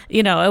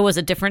it was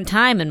a different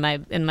time in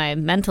my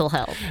mental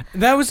health.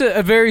 That was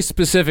a very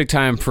specific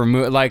time for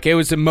like it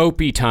was a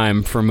mopey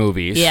time for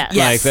movies. Yeah.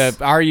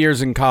 Like our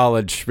years in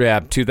college,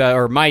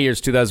 my years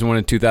 2001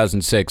 and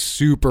 2006,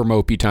 super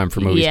mopey time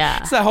for movies. Yeah.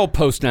 It's that whole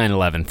post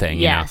 9/11 thing.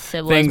 Yes,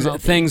 it was mopey.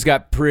 Things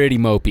got pretty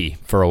mopey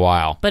for a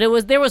while.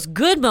 But there was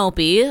good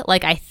mopey,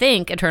 like I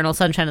think Eternal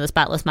Sunshine of the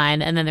Spotless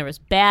Mind, and then there was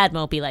bad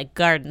mopey like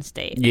Garden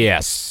State.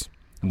 Yes.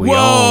 We Whoa!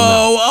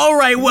 all know. All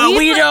right. Well,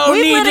 we don't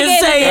need to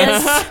say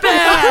it's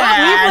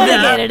bad.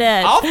 We've litigated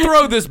it. I'll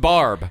throw this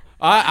barb.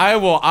 I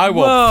will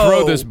Whoa.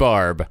 throw this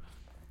barb.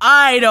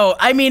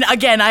 I mean,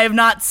 again, I have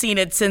not seen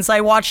it since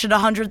I watched it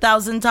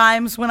 100,000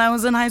 times when I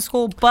was in high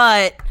school,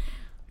 but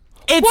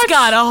it's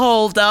gotta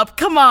hold up.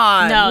 Come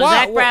on. No,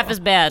 Zach Braff is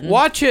bad.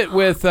 Watch it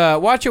with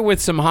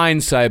some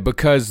hindsight,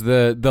 because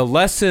the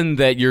lesson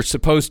that you're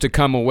supposed to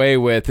come away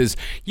with is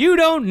you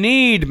don't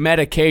need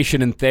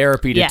medication and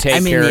therapy to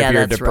take care of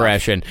your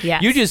depression.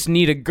 Yes. You just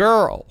need a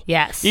girl.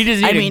 Yes. You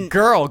just need a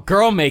girl.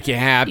 Girl make you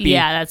happy.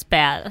 Yeah, that's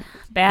bad.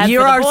 Bad.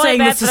 You for the are boy, saying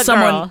bad this for to the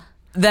someone girl.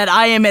 that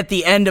I am at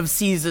the end of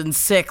season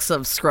 6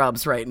 of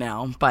Scrubs right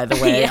now, by the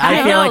way. Yeah,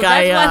 I feel like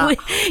that's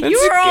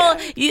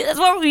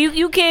why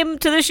you came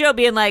to the show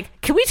being like,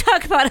 can we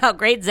talk about how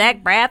great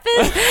Zach Braff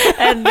is?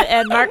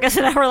 and Marcus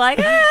and I were like,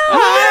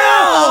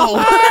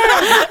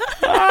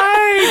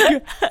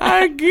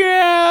 I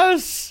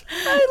guess.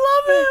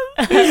 I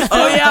love him.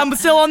 Oh, yeah, I'm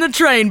still on the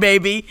train,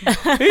 baby.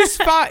 He's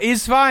fine.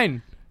 He's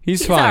fine.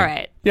 He's fine. all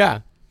right. Yeah,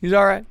 he's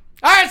all right.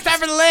 All right, it's time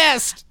for the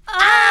list.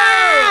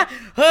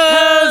 Who's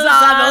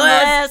on the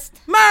list?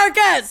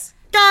 Marcus!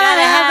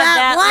 Gotta have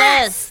that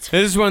list.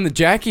 This is one that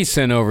Jackie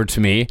sent over to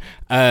me.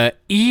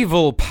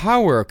 Evil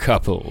power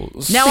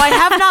couples. Now, I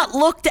have not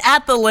looked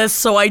at the list,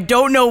 so I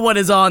don't know what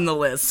is on the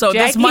list. So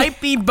this Jackie? might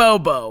be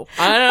Bobo.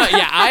 I don't know.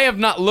 Yeah, I have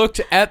not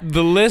looked at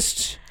the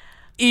list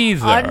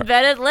either.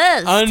 unvetted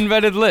list.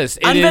 Unvetted list.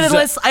 It Unvetted is,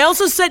 list. I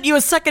also sent you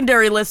a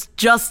secondary list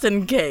just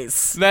in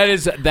case. That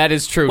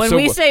is true. When So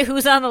we say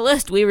who's on the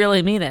list, we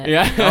really mean it.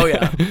 yeah. Oh,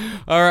 yeah.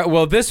 All right.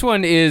 Well, this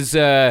one is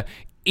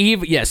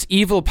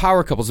evil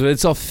power couples, but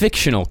it's all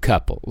fictional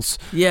couples.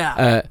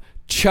 Yeah.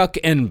 Chuck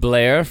and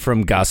Blair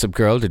from Gossip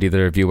Girl. Did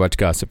either of you watch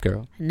Gossip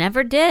Girl?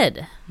 Never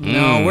did.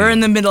 No, we're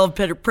in the middle of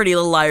Pretty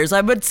Little Liars. I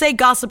would say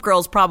Gossip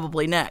Girl's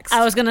probably next.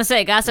 I was going to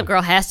say Gossip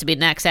Girl has to be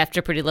next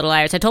after Pretty Little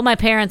Liars. I told my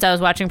parents I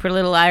was watching Pretty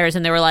Little Liars,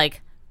 and they were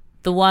like,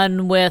 the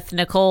one with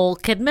Nicole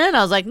Kidman?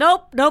 I was like,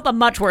 nope, a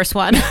much worse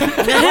one. Like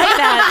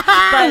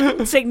that,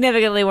 but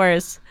significantly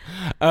worse.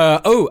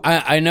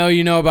 I know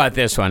you know about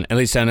this one. At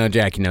least I know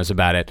Jackie knows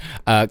about it.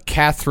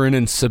 Catherine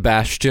and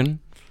Sebastian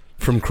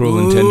from Cruel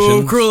Intentions.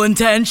 Ooh, Cruel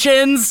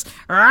Intentions.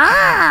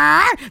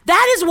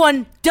 That is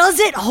one. Does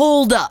it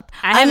hold up?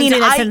 I haven't seen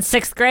that since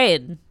 6th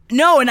grade.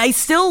 No, and I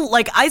still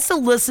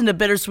listen to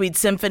Bittersweet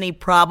Symphony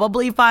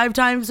probably 5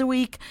 times a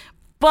week.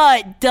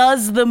 But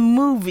does the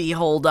movie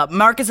hold up?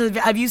 Marcus,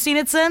 have you seen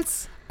it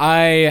since?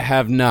 I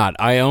have not.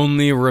 I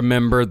only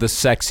remember the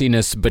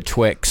sexiness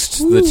betwixt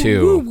the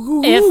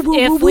two.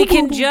 If we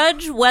can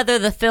judge whether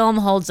the film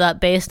holds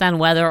up based on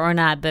whether or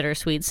not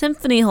Bittersweet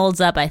Symphony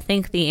holds up, I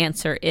think the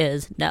answer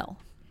is no.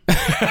 Hey,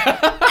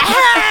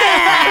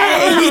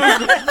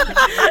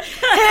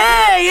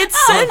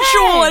 it's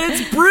sensual and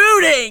it's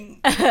brooding.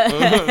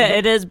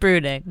 It is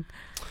brooding.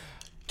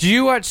 Do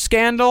you watch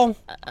Scandal?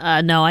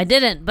 No, I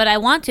didn't, but I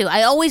want to.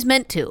 I always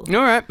meant to.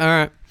 All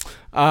right.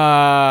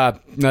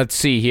 Let's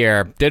see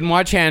here. Didn't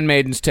watch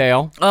Handmaid's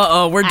Tale.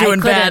 We're doing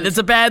bad. It's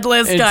a bad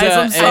list, guys.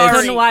 I'm I sorry.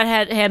 couldn't watch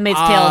Handmaid's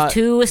Tale.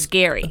 Too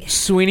scary.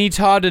 Sweeney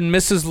Todd and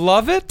Mrs.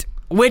 Lovett?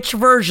 Which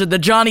version? The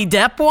Johnny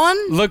Depp one?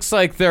 Looks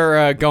like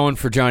they're going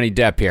for Johnny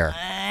Depp here.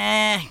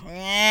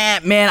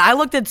 Man, I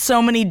looked at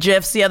so many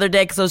GIFs the other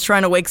day because I was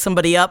trying to wake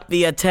somebody up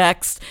via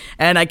text,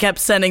 and I kept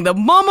sending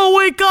them, "Mama,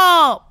 wake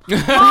up!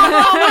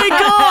 Mama, wake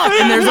up!"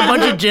 And there's a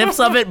bunch of GIFs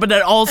of it, but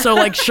then also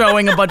like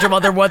showing a bunch of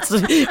other what's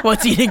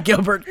eating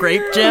Gilbert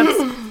grape GIFs.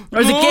 Or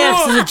is it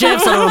GIFs? Is it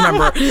GIFs? I don't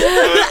remember.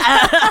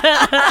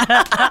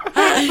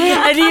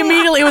 And he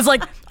immediately was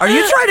like, "Are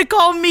you trying to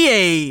call me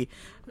a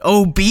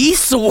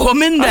obese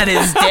woman that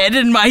is dead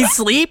in my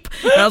sleep?"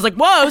 And I was like,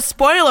 "Whoa,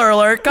 spoiler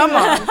alert, come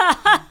on."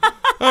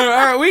 All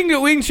right, we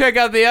can check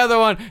out the other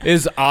one.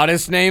 Is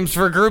oddest names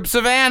for groups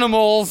of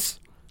animals.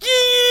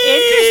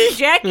 Interesting.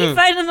 Jackie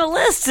finding the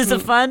list is a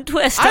fun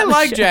twist. I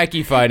like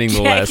Jackie finding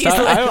the list.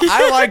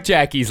 I like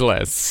Jackie's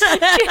lists.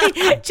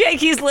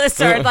 Jackie's lists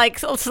are like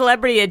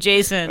celebrity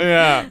adjacent.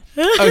 Yeah.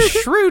 A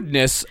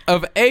shrewdness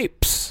of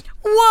apes.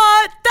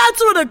 What?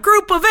 That's what a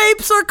group of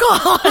apes are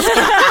called.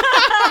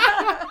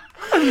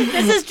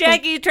 This is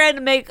Jackie trying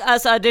to make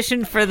us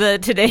audition for the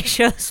Today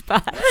Show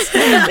spot.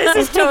 This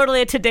is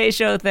totally a Today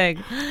Show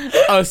thing.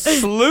 A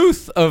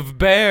sleuth of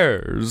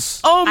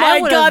bears. Oh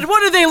my God,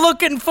 what are they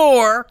looking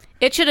for?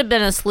 It should have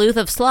been a sleuth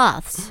of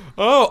sloths.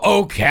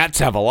 Oh, cats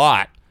have a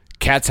lot.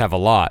 Cats have a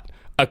lot.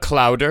 A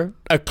clouder,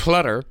 a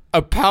clutter,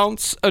 a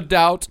pounce, a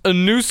doubt, a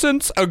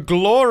nuisance, a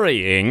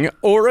glorying,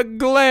 or a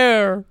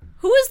glare.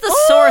 Who is the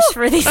source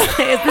for these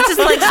things? This is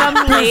like some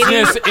lady.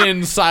 Business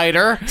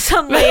insider.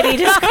 Some lady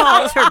just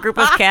calls her group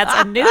of cats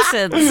a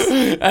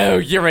nuisance. Oh,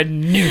 you're a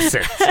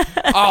nuisance.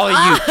 All of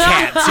you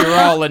cats, you're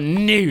all a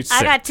nuisance.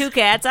 I got 2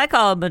 cats. I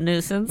call them a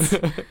nuisance.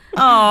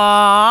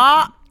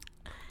 Aww.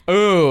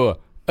 Oh,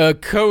 a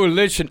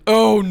coalition.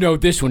 Oh, no,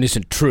 this one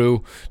isn't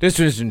true. This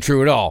one isn't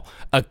true at all.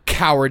 A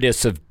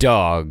cowardice of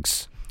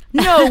dogs.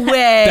 No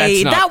way.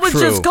 That's not that was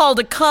true. just called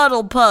a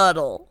cuddle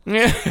puddle.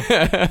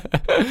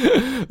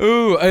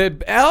 Ooh,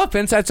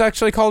 elephants. That's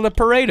actually called a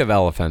parade of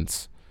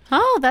elephants.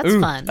 Oh, that's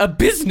fun. A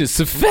business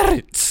of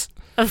ferrets.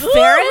 Of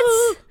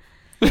ferrets?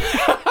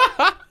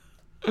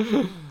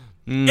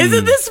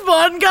 Isn't this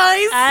fun,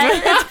 guys?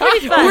 It's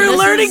pretty fun. We're This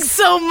learning is-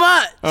 so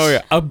much. Oh,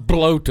 yeah. A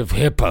bloat of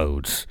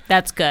hippos.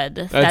 That's good.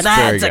 That's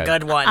That's very a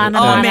good one. On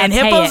Oh, an man,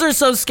 archaic. hippos are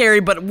so scary,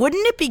 but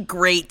wouldn't it be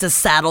great to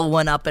saddle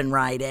one up and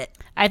ride it?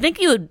 I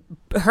think you would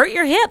hurt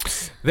your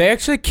hips. They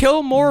actually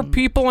kill more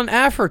people in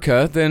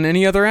Africa than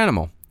any other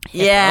animal.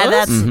 Yeah,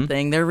 that's the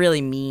thing. They're really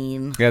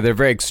mean. Yeah, they're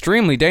very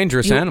extremely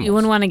dangerous animals. You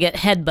wouldn't want to get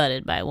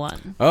headbutted by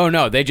one. Oh,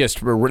 no, they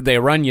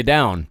run you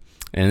down,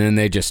 and then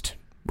they just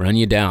run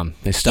you down.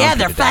 They stomp Yeah, you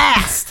they're to death.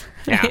 fast.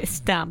 Yeah. They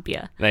stomp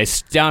you. They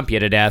stomp you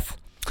to death.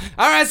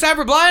 All right, it's time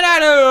for Blind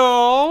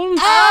Items.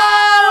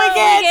 Oh, we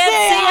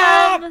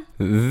can't see 'em.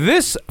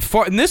 This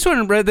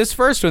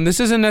first one, this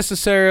isn't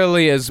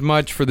necessarily as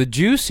much for the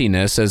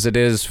juiciness as it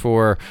is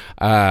for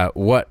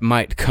what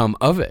might come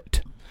of it.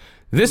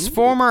 This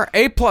former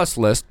A-plus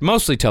list,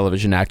 mostly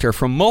television actor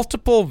from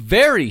multiple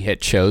very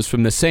hit shows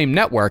from the same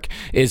network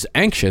is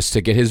anxious to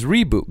get his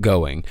reboot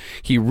going.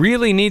 He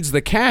really needs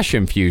the cash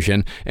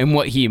infusion, and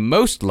what he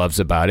most loves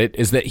about it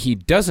is that he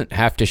doesn't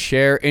have to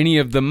share any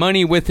of the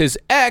money with his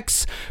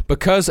ex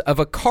because of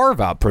a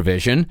carve-out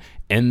provision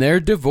in their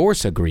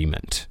divorce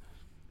agreement.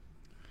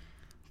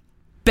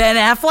 Ben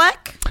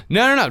Affleck?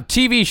 No,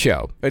 TV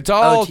show. It's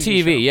all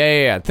TV TV. show.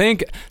 Yeah.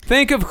 Think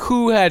of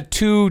who had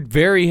 2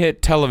 very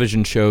hit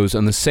television shows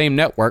on the same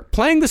network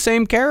playing the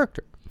same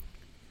character.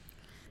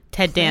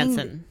 Ted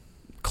Danson.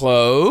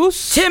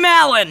 Close. Tim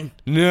Allen.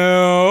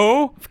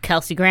 No.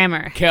 Kelsey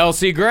Grammer.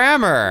 Kelsey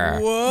Grammer.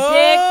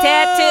 Dick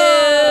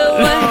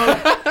tattoo.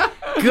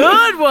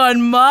 Good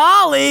one,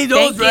 Molly.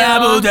 Thank you.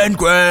 and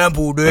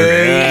scrambled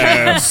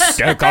eggs.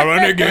 They're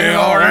coming again.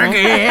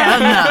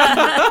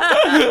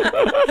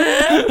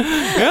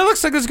 It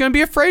looks like there's going to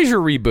be a Frasier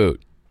reboot.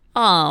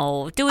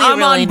 Oh, do we I'm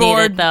really on board.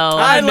 need it though?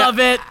 I love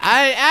it.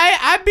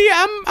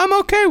 I'm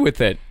okay with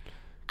it.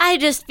 I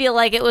just feel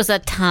like it was a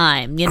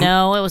time, you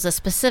know? It was a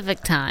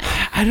specific time.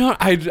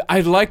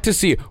 I'd like to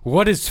see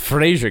what is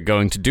Frasier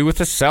going to do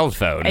with a cell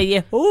phone.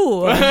 Yeah.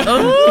 Ooh.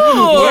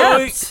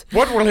 Yes.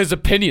 What will his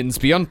opinions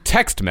be on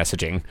text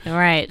messaging?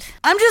 Right.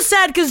 I'm just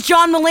sad because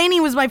John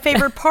Mulaney was my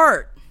favorite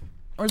part.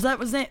 Or was that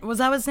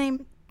his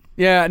name?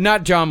 Yeah,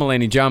 not John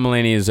Mulaney. John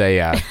Mulaney is a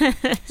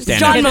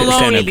John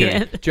Maloney.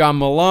 comedian. John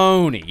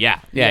Maloney. Yeah,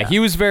 he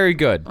was very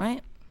good. Right?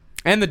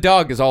 And the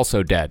dog is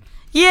also dead.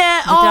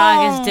 Yeah. The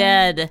dog is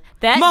dead.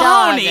 That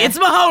Mahoney. dog. It's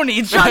Mahoney.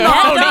 It's John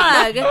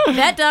Mahoney.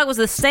 That dog was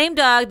the same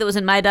dog that was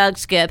in My Dog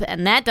Skip,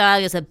 and that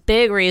dog is a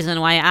big reason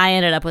why I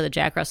ended up with a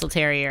Jack Russell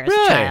Terrier as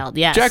a child.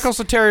 Yes. Jack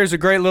Russell Terriers are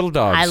great little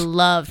dogs. I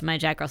loved my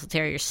Jack Russell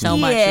Terrier so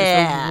much. It was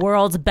Yeah. the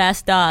world's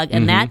best dog.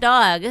 And that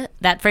dog,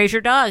 that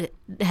Frasier dog,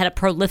 had a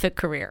prolific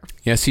career.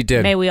 Yes, he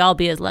did. May we all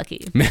be as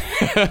lucky.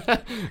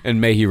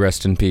 And may he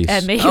rest in peace.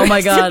 And may he Oh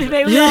my rest- God.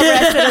 May we all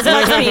rest in as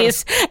much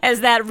peace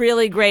as that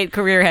really great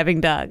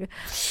career-having dog.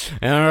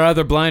 And our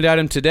other blind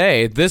item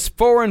today, this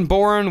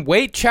foreign-born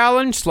weight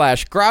challenge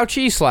 /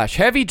 grouchy /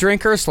 heavy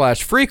drinker /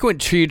 frequent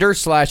cheater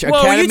 / Whoa, you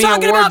Academy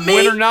talking Award about me?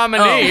 winner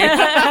nominee.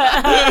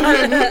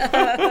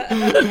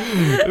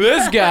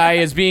 This guy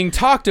is being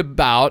talked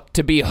about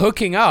to be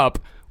hooking up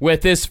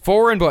with this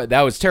foreign-born,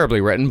 that was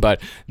terribly written,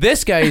 but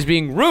this guy is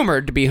being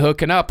rumored to be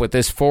hooking up with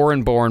this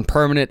foreign-born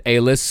permanent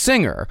A-list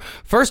singer.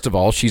 First of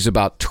all, she's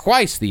about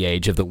twice the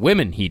age of the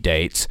women he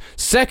dates.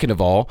 Second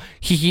of all,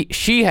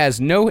 she has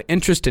no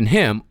interest in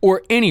him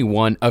or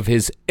anyone of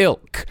his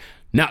ilk.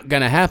 Not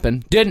gonna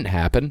happen, didn't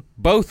happen.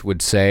 Both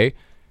would say,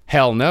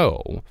 hell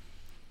no.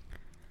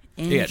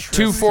 Yeah,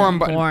 two foreign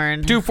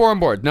born,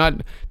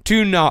 not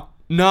two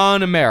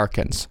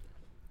non-Americans.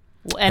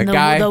 And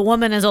the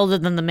woman is older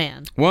than the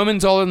man.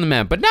 Woman's older than the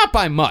man, but not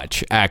by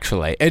much,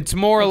 actually. It's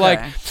more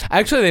like,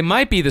 actually, they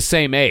might be the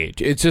same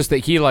age. It's just that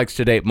he likes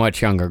to date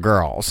much younger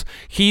girls.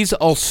 He's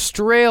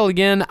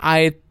Australian,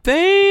 I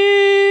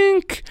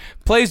think.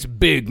 Plays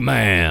big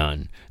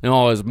man in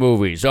all his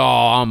movies. Oh,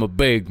 I'm a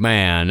big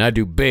man. I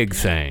do big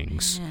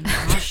things. Man,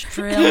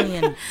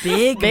 Australian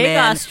big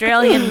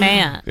Australian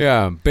man.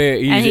 Yeah,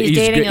 big. And he's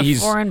dating a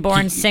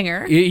foreign-born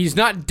singer. He's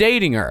not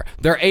dating her.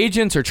 Their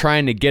agents are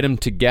trying to get them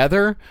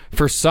together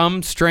for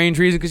some strange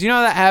reason. Because you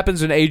know that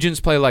happens when agents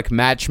play like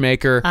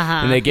matchmaker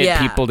and they get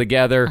people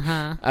together.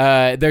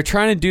 They're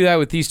trying to do that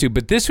with these two.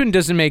 But this one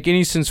doesn't make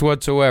any sense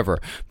whatsoever.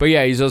 But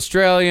yeah, he's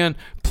Australian,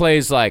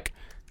 plays like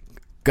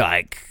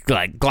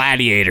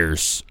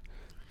gladiators.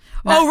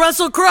 Oh,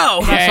 Russell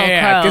Crowe.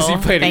 Yeah, because he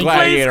played a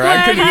gladiator.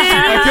 I couldn't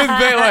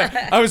think, like,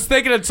 I was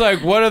thinking it's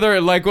like, what is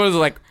it, like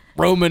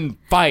Roman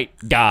fight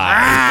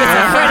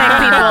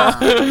guy.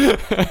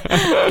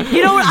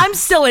 You know what? I'm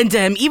still into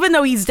him, even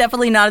though he's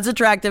definitely not as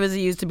attractive as he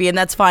used to be, and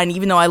that's fine,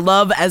 even though I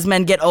love as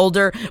men get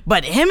older.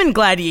 But him in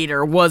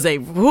Gladiator was a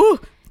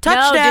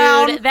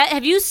touchdown. No, dude.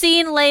 Have you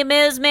seen Les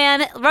Mis,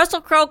 man?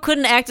 Russell Crowe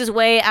couldn't act his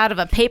way out of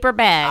a paper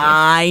bag.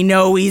 I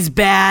know he's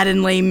bad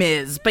in Les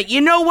Mis, but you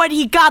know what?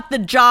 He got the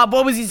job.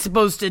 What was he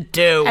supposed to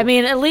do? I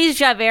mean, Elise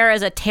Javert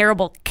is a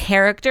terrible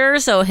character,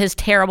 so his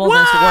terribleness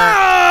worked.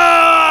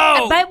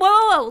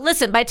 Whoa!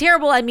 Listen, by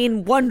terrible, I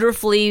mean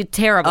wonderfully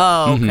terrible.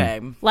 Oh, okay.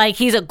 Like,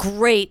 he's a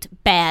great,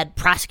 bad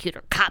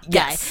prosecutor, cop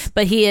guy.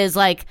 But he is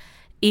like,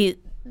 he's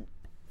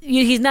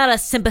not a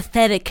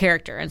sympathetic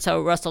character, and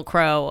so Russell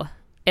Crowe,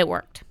 it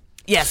worked.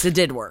 Yes, it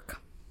did work.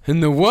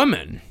 And the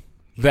woman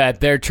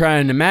that they're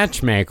trying to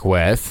matchmake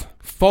with,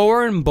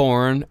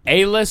 foreign-born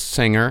A-list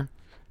singer,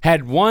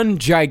 had one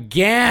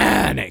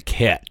gigantic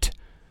hit,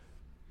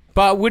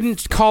 but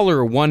wouldn't call her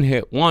a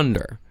one-hit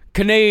wonder.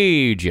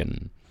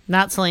 Canadian.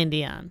 Not Celine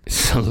Dion.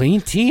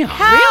 Celine Dion?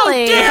 How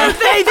dare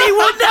they? They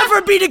will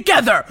never be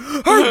together.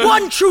 Her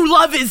one true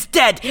love is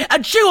dead,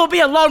 and she will be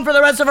alone for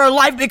the rest of her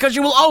life because she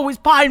will always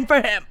pine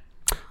for him.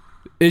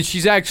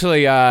 She's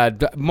actually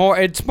more.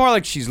 It's more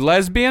like she's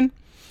lesbian.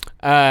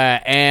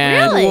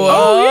 And really?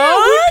 Oh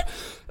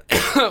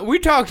yeah. We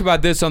talked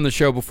about this on the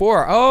show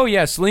before. Oh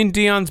yeah, Celine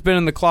Dion's been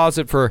in the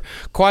closet for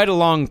quite a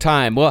long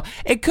time. Well,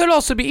 it could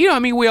also be.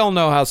 We all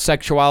know how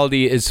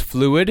sexuality is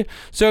fluid.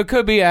 So it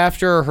could be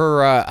after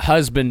her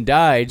husband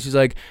died. She's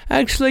like,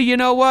 actually, you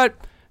know what?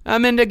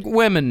 I'm into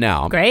women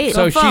now. Great.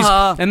 So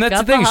and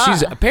that's the thing.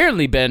 She's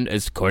apparently been,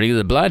 according to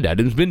the blind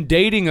items, been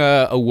dating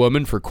a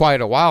woman for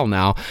quite a while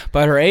now.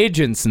 But her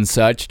agents and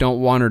such don't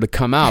want her to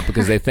come out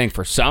because they think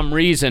for some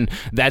reason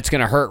that's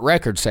going to hurt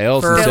record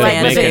sales.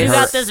 Listen, you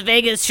got this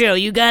Vegas show.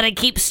 You got to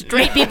keep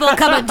straight people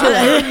coming to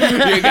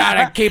it. You got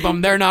to keep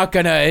them. They're not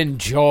going to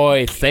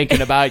enjoy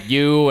thinking about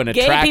you, an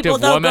attractive woman. Gay people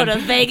don't woman. go to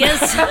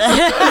Vegas.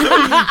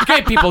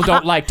 Gay people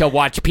don't like to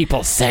watch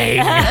people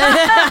sing.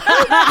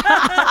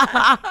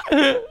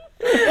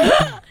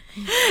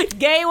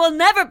 Gay will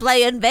never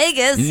play in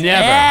Vegas.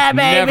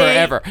 Never,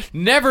 ever.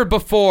 Never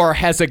before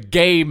has a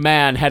gay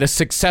man had a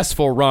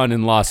successful run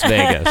in Las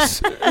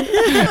Vegas.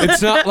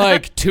 It's not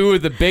like two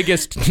of the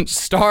biggest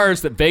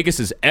stars that Vegas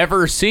has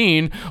ever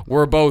seen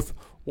were both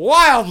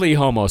wildly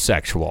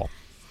homosexual.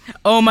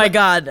 Oh my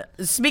God.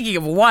 Speaking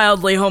of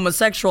wildly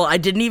homosexual, I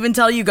didn't even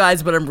tell you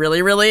guys, but I'm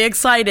really, really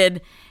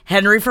excited.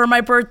 Henry, for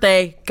my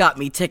birthday, got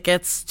me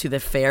tickets to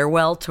the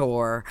farewell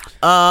tour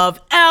of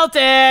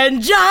Elton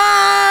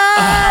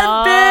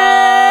John,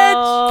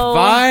 bitch!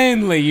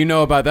 Finally, you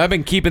know about that. I've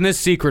been keeping this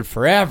secret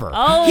forever.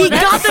 Oh, he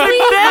got them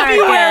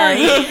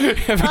in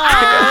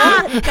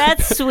February!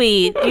 That's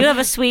sweet. You have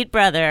a sweet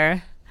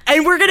brother.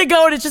 And we're going to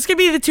go, and it's just going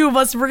to be the two of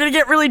us, and we're going to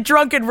get really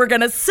drunk, and we're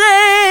going to sing!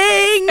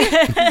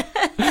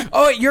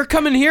 Oh, you're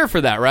coming here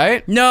for that,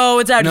 right? No,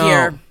 it's out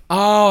here.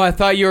 Oh, I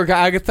thought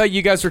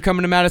you guys were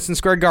coming to Madison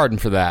Square Garden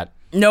for that.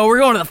 No, we're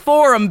going to the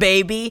Forum,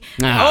 baby.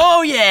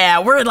 Oh, yeah.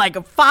 We're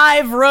like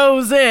 5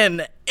 rows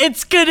in.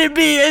 It's going to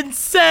be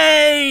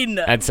insane.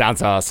 That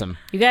sounds awesome.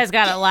 You guys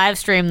got to live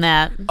stream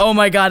that. Oh,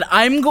 my God.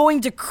 I'm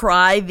going to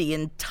cry the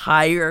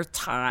entire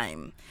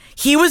time.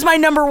 He was my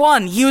number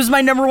one. He was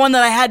my number one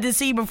that I had to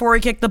see before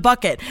he kicked the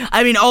bucket.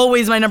 I mean,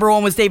 always my number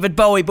one was David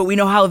Bowie, but we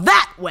know how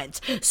that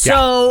went.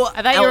 So,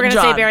 I thought you were going to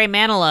say Barry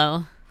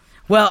Manilow.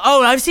 Well,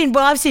 I've seen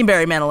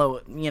Barry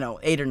Manilow,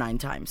 8 or 9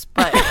 times,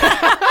 but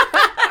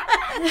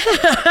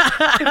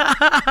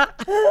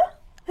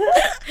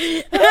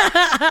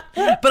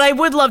but I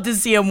would love to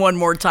see him one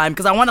more time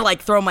because I want to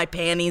throw my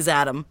panties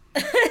at him.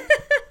 I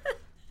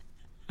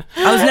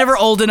was never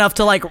old enough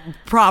to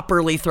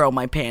properly throw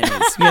my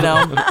panties,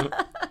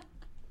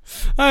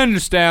 I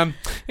understand.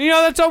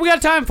 That's all we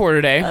got time for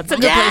today. That's a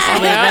good place to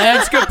leave it.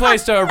 That's a good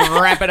place to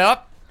wrap it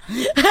up.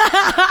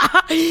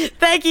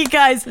 Thank you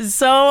guys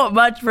so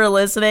much for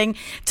listening.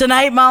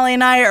 Tonight, Molly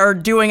and I are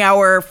doing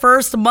our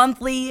first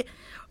monthly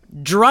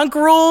Drunk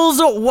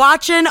Rules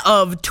watching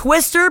of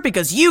Twister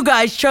because you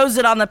guys chose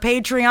it on the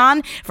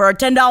Patreon. For our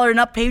 $10 and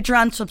up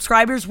Patreon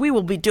subscribers, we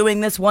will be doing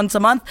this once a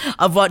month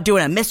of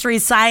doing a Mystery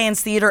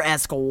Science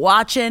Theater-esque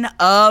watching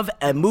of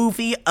a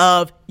movie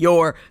of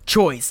your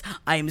choice.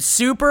 I am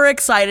super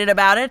excited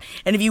about it,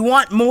 and if you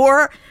want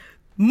more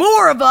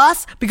of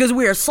us, because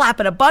we are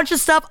slapping a bunch of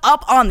stuff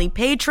up on the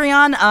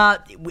Patreon.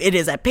 It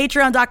is at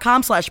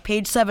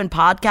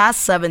patreon.com/page7podcast,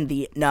 7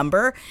 the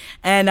number.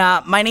 And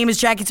my name is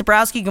Jackie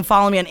Zabrowski. You can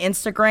follow me on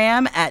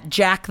Instagram at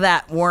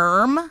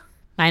jackthatworm.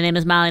 My name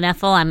is Molly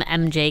Neffel. I'm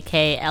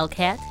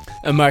MJKLCat.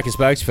 I'm Marcus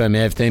Bucks from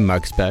everything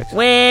Marcus Bucks.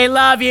 We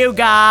love you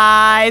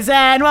guys,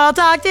 and we'll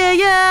talk to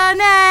you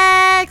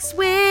next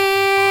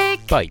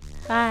week. Bye.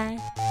 Bye.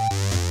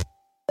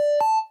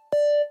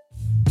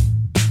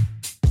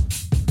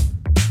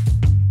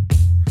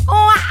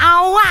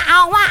 Wow,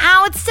 wow,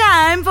 wow, it's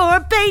time for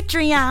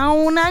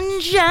Patreon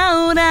and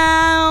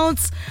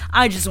shoutouts.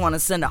 I just want to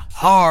send a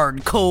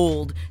hard,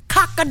 cold,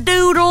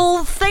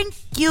 cock-a-doodle thank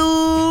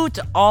you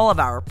to all of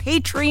our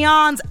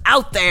Patreons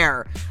out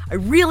there. I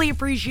really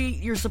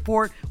appreciate your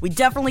support. We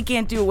definitely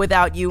can't do it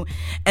without you.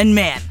 And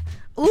man,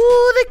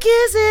 ooh, the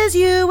kisses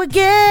you would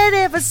get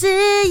if I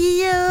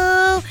see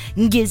you.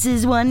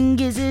 Kisses 1,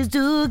 kisses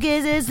 2,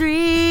 kisses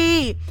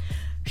 3.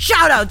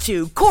 Shout out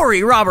to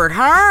Corey Robert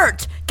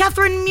Hart,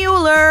 Catherine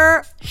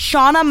Mueller,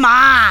 Shauna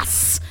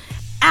Maas,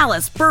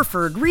 Alice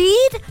Burford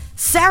Reed,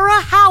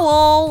 Sarah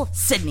Howell,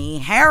 Sydney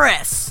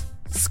Harris,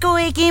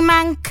 Squeaky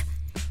Monk,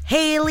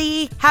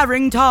 Haley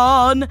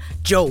Harrington,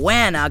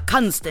 Joanna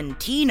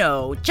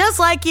Constantino, just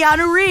like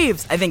Keanu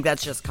Reeves. I think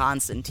that's just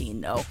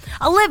Constantino.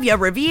 Olivia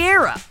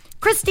Riviera,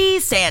 Christy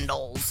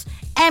Sandals,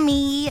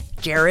 Emmy,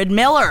 Jared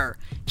Miller,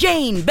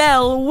 Jane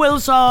Bell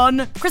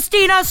Wilson,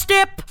 Christina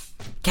Stipp,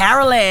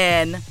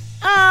 Carolyn,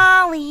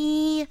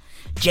 Ollie,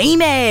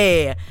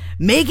 Jamie,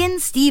 Megan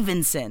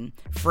Stevenson,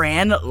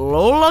 Fran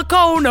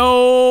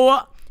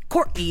Lolacono,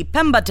 Courtney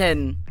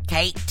Pemberton,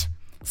 Kate,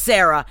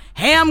 Sarah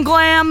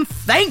Hamglam,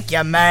 thank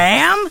you,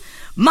 ma'am,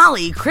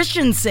 Molly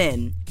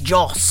Christensen,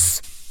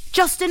 Joss,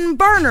 Justin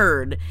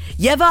Bernard,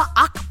 Yeva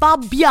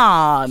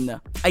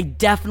Akbabyan. I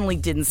definitely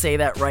didn't say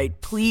that right.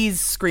 Please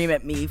scream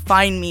at me,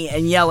 find me,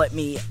 and yell at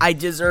me. I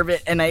deserve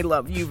it, and I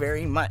love you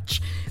very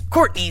much.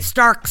 Courtney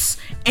Starks,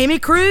 Amy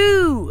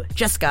Crew,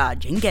 Jessica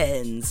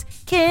Jenkins,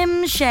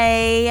 Kim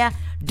Shea,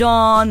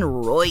 Dawn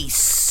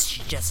Royce,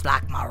 just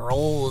like my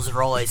Rolls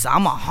Royce,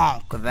 I'm a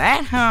honk of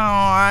that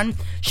horn,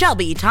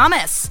 Shelby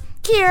Thomas,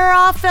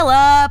 Kira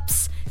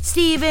Phillips,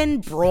 Stephen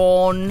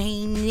Braun,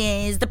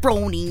 he is the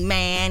Brony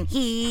man,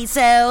 he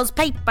sells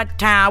paper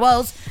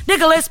towels,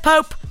 Nicholas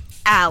Pope,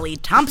 Allie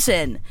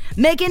Thompson,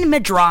 Megan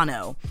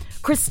Medrano,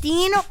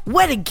 Christine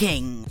Wedding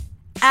King,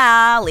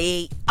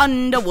 Allie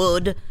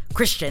Underwood,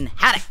 Christian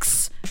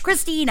Haddix,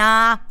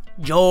 Christina,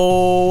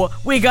 Joe,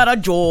 we got a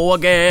Joe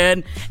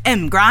again,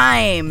 M.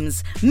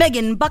 Grimes,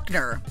 Megan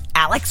Buckner,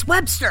 Alex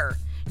Webster,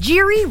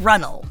 Jiri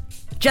Runnell,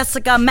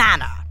 Jessica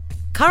Manna,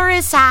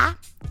 Carissa,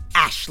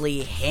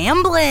 Ashley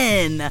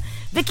Hamblin,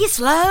 Vicky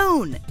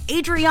Sloan,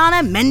 Adriana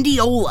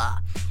Mendiola,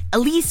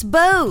 Elise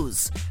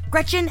Bose,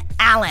 Gretchen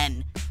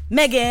Allen,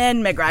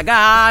 Megan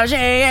McGregor, she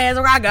is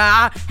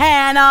Raga,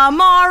 Hannah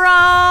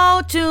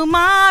Morrow,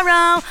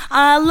 tomorrow,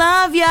 I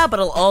love ya,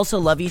 but I'll also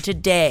love you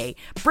today.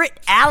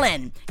 Britt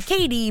Allen,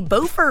 Katie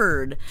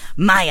Beauford,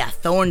 Maya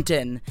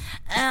Thornton,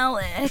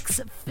 Alex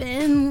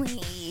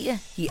Finley,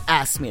 he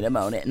asked me to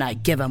moan it and I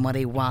give him what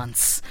he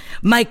wants.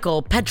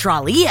 Michael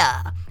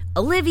Petralia,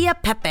 Olivia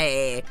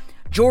Pepe,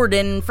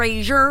 Jordan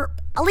Frazier,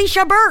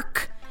 Alicia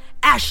Burke,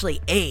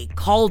 Ashley A.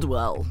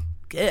 Caldwell,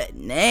 good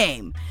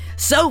name,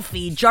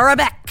 Sophie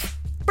Jarabek,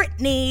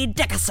 Brittany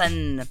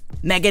Dickerson,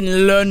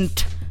 Megan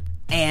Lunt,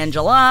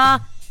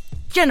 Angela,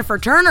 Jennifer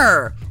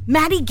Turner,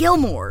 Maddie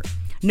Gilmore,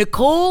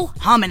 Nicole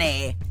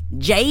Hominy,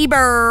 Jay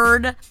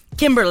Bird,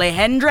 Kimberly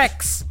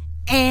Hendricks,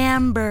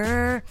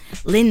 Amber,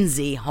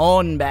 Lindsay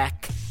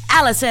Hornbeck,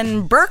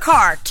 Allison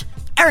Burkhart,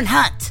 Aaron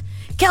Hunt,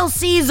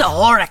 Kelsey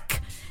Zahoric,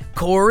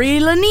 Corey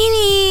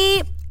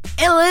Lanini,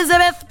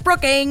 Elizabeth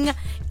Brooking,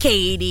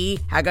 Katie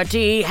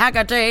Haggerty.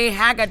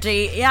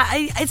 Yeah,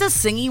 it's a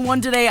singing one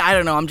today. I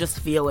don't know. I'm just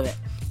feeling it.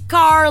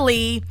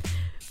 Carly,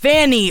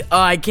 Fanny. Oh,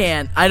 I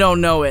can't. I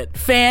don't know it.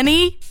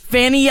 Fanny,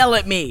 yell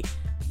at me.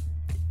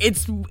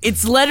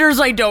 It's letters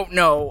I don't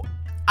know.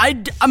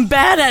 I'm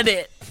bad at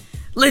it.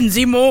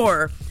 Lindsay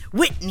Moore,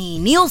 Whitney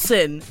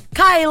Nielsen,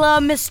 Kyla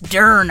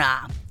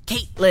Misderna,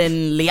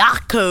 Caitlin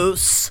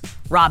Liakos,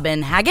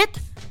 Robin Haggett,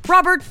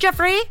 Robert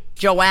Jeffrey,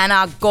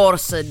 Joanna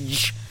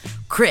Gorsuch,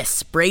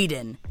 Chris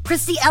Braden,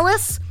 Christy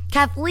Ellis,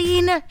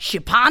 Kathleen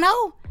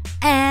Shipano,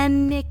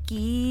 and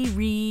Nikki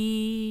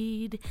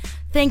Reed.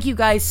 Thank you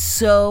guys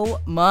so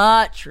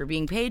much for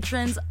being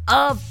patrons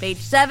of Page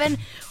 7.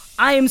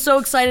 I am so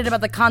excited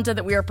about the content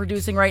that we are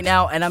producing right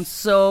now, and I'm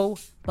so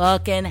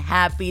fucking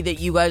happy that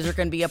you guys are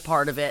going to be a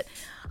part of it.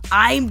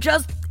 I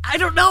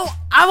don't know.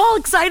 I'm all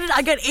excited.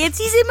 I got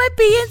antsies in my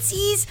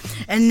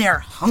pantsies, and they're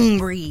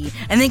hungry,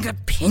 and they got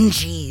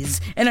pinchies,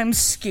 and I'm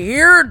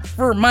scared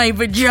for my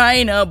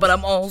vagina, but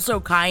I'm also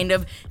kind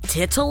of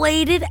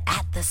titillated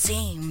at the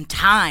same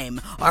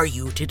time. Are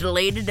you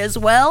titillated as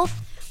well?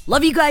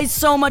 Love you guys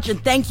so much,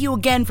 and thank you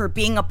again for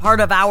being a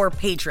part of our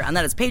Patreon.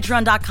 That is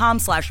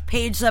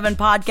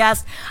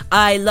patreon.com/page7podcast.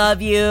 I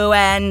love you,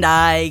 and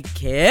I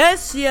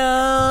kiss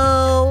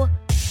you.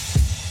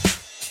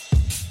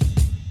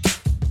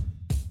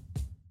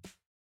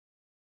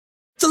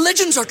 The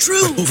legends are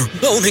true.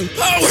 Overwhelming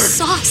power!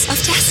 Sauce of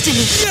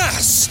destiny.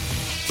 Yes!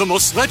 The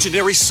most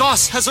legendary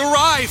sauce has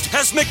arrived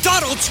as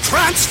McDonald's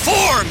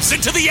transforms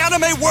into the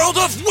anime world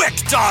of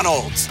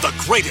WickDonald's. The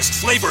greatest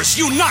flavors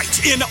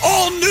unite in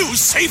all new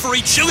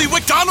savory chili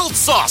McDonald's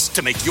sauce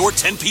to make your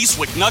 10-piece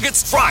Wick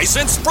Nuggets, fries,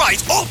 and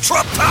Sprite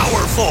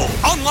ultra-powerful.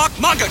 Unlock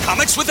manga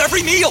comics with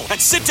every meal and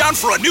sit down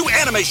for a new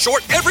anime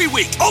short every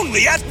week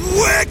only at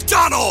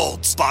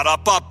WickDonald's.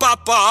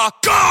 Ba-da-ba-ba-ba,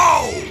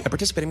 go! At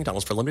participating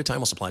McDonald's for a limited time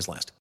while supplies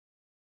last.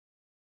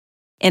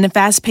 In a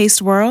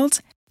fast-paced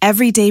world,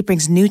 every day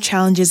brings new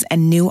challenges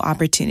and new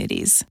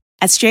opportunities.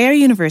 At Strayer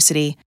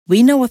University,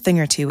 we know a thing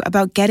or two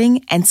about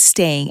getting and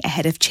staying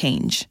ahead of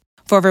change.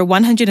 For over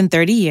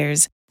 130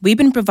 years, we've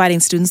been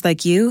providing students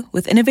like you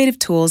with innovative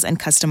tools and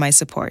customized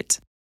support,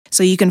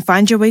 so you can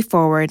find your way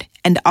forward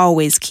and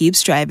always keep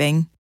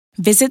striving.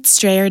 Visit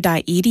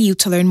strayer.edu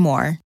to learn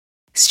more.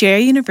 Strayer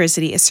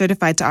University is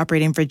certified to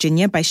operate in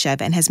Virginia by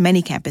Chev and has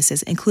many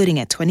campuses, including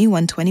at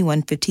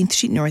 2121 15th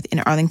Street North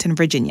in Arlington,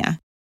 Virginia.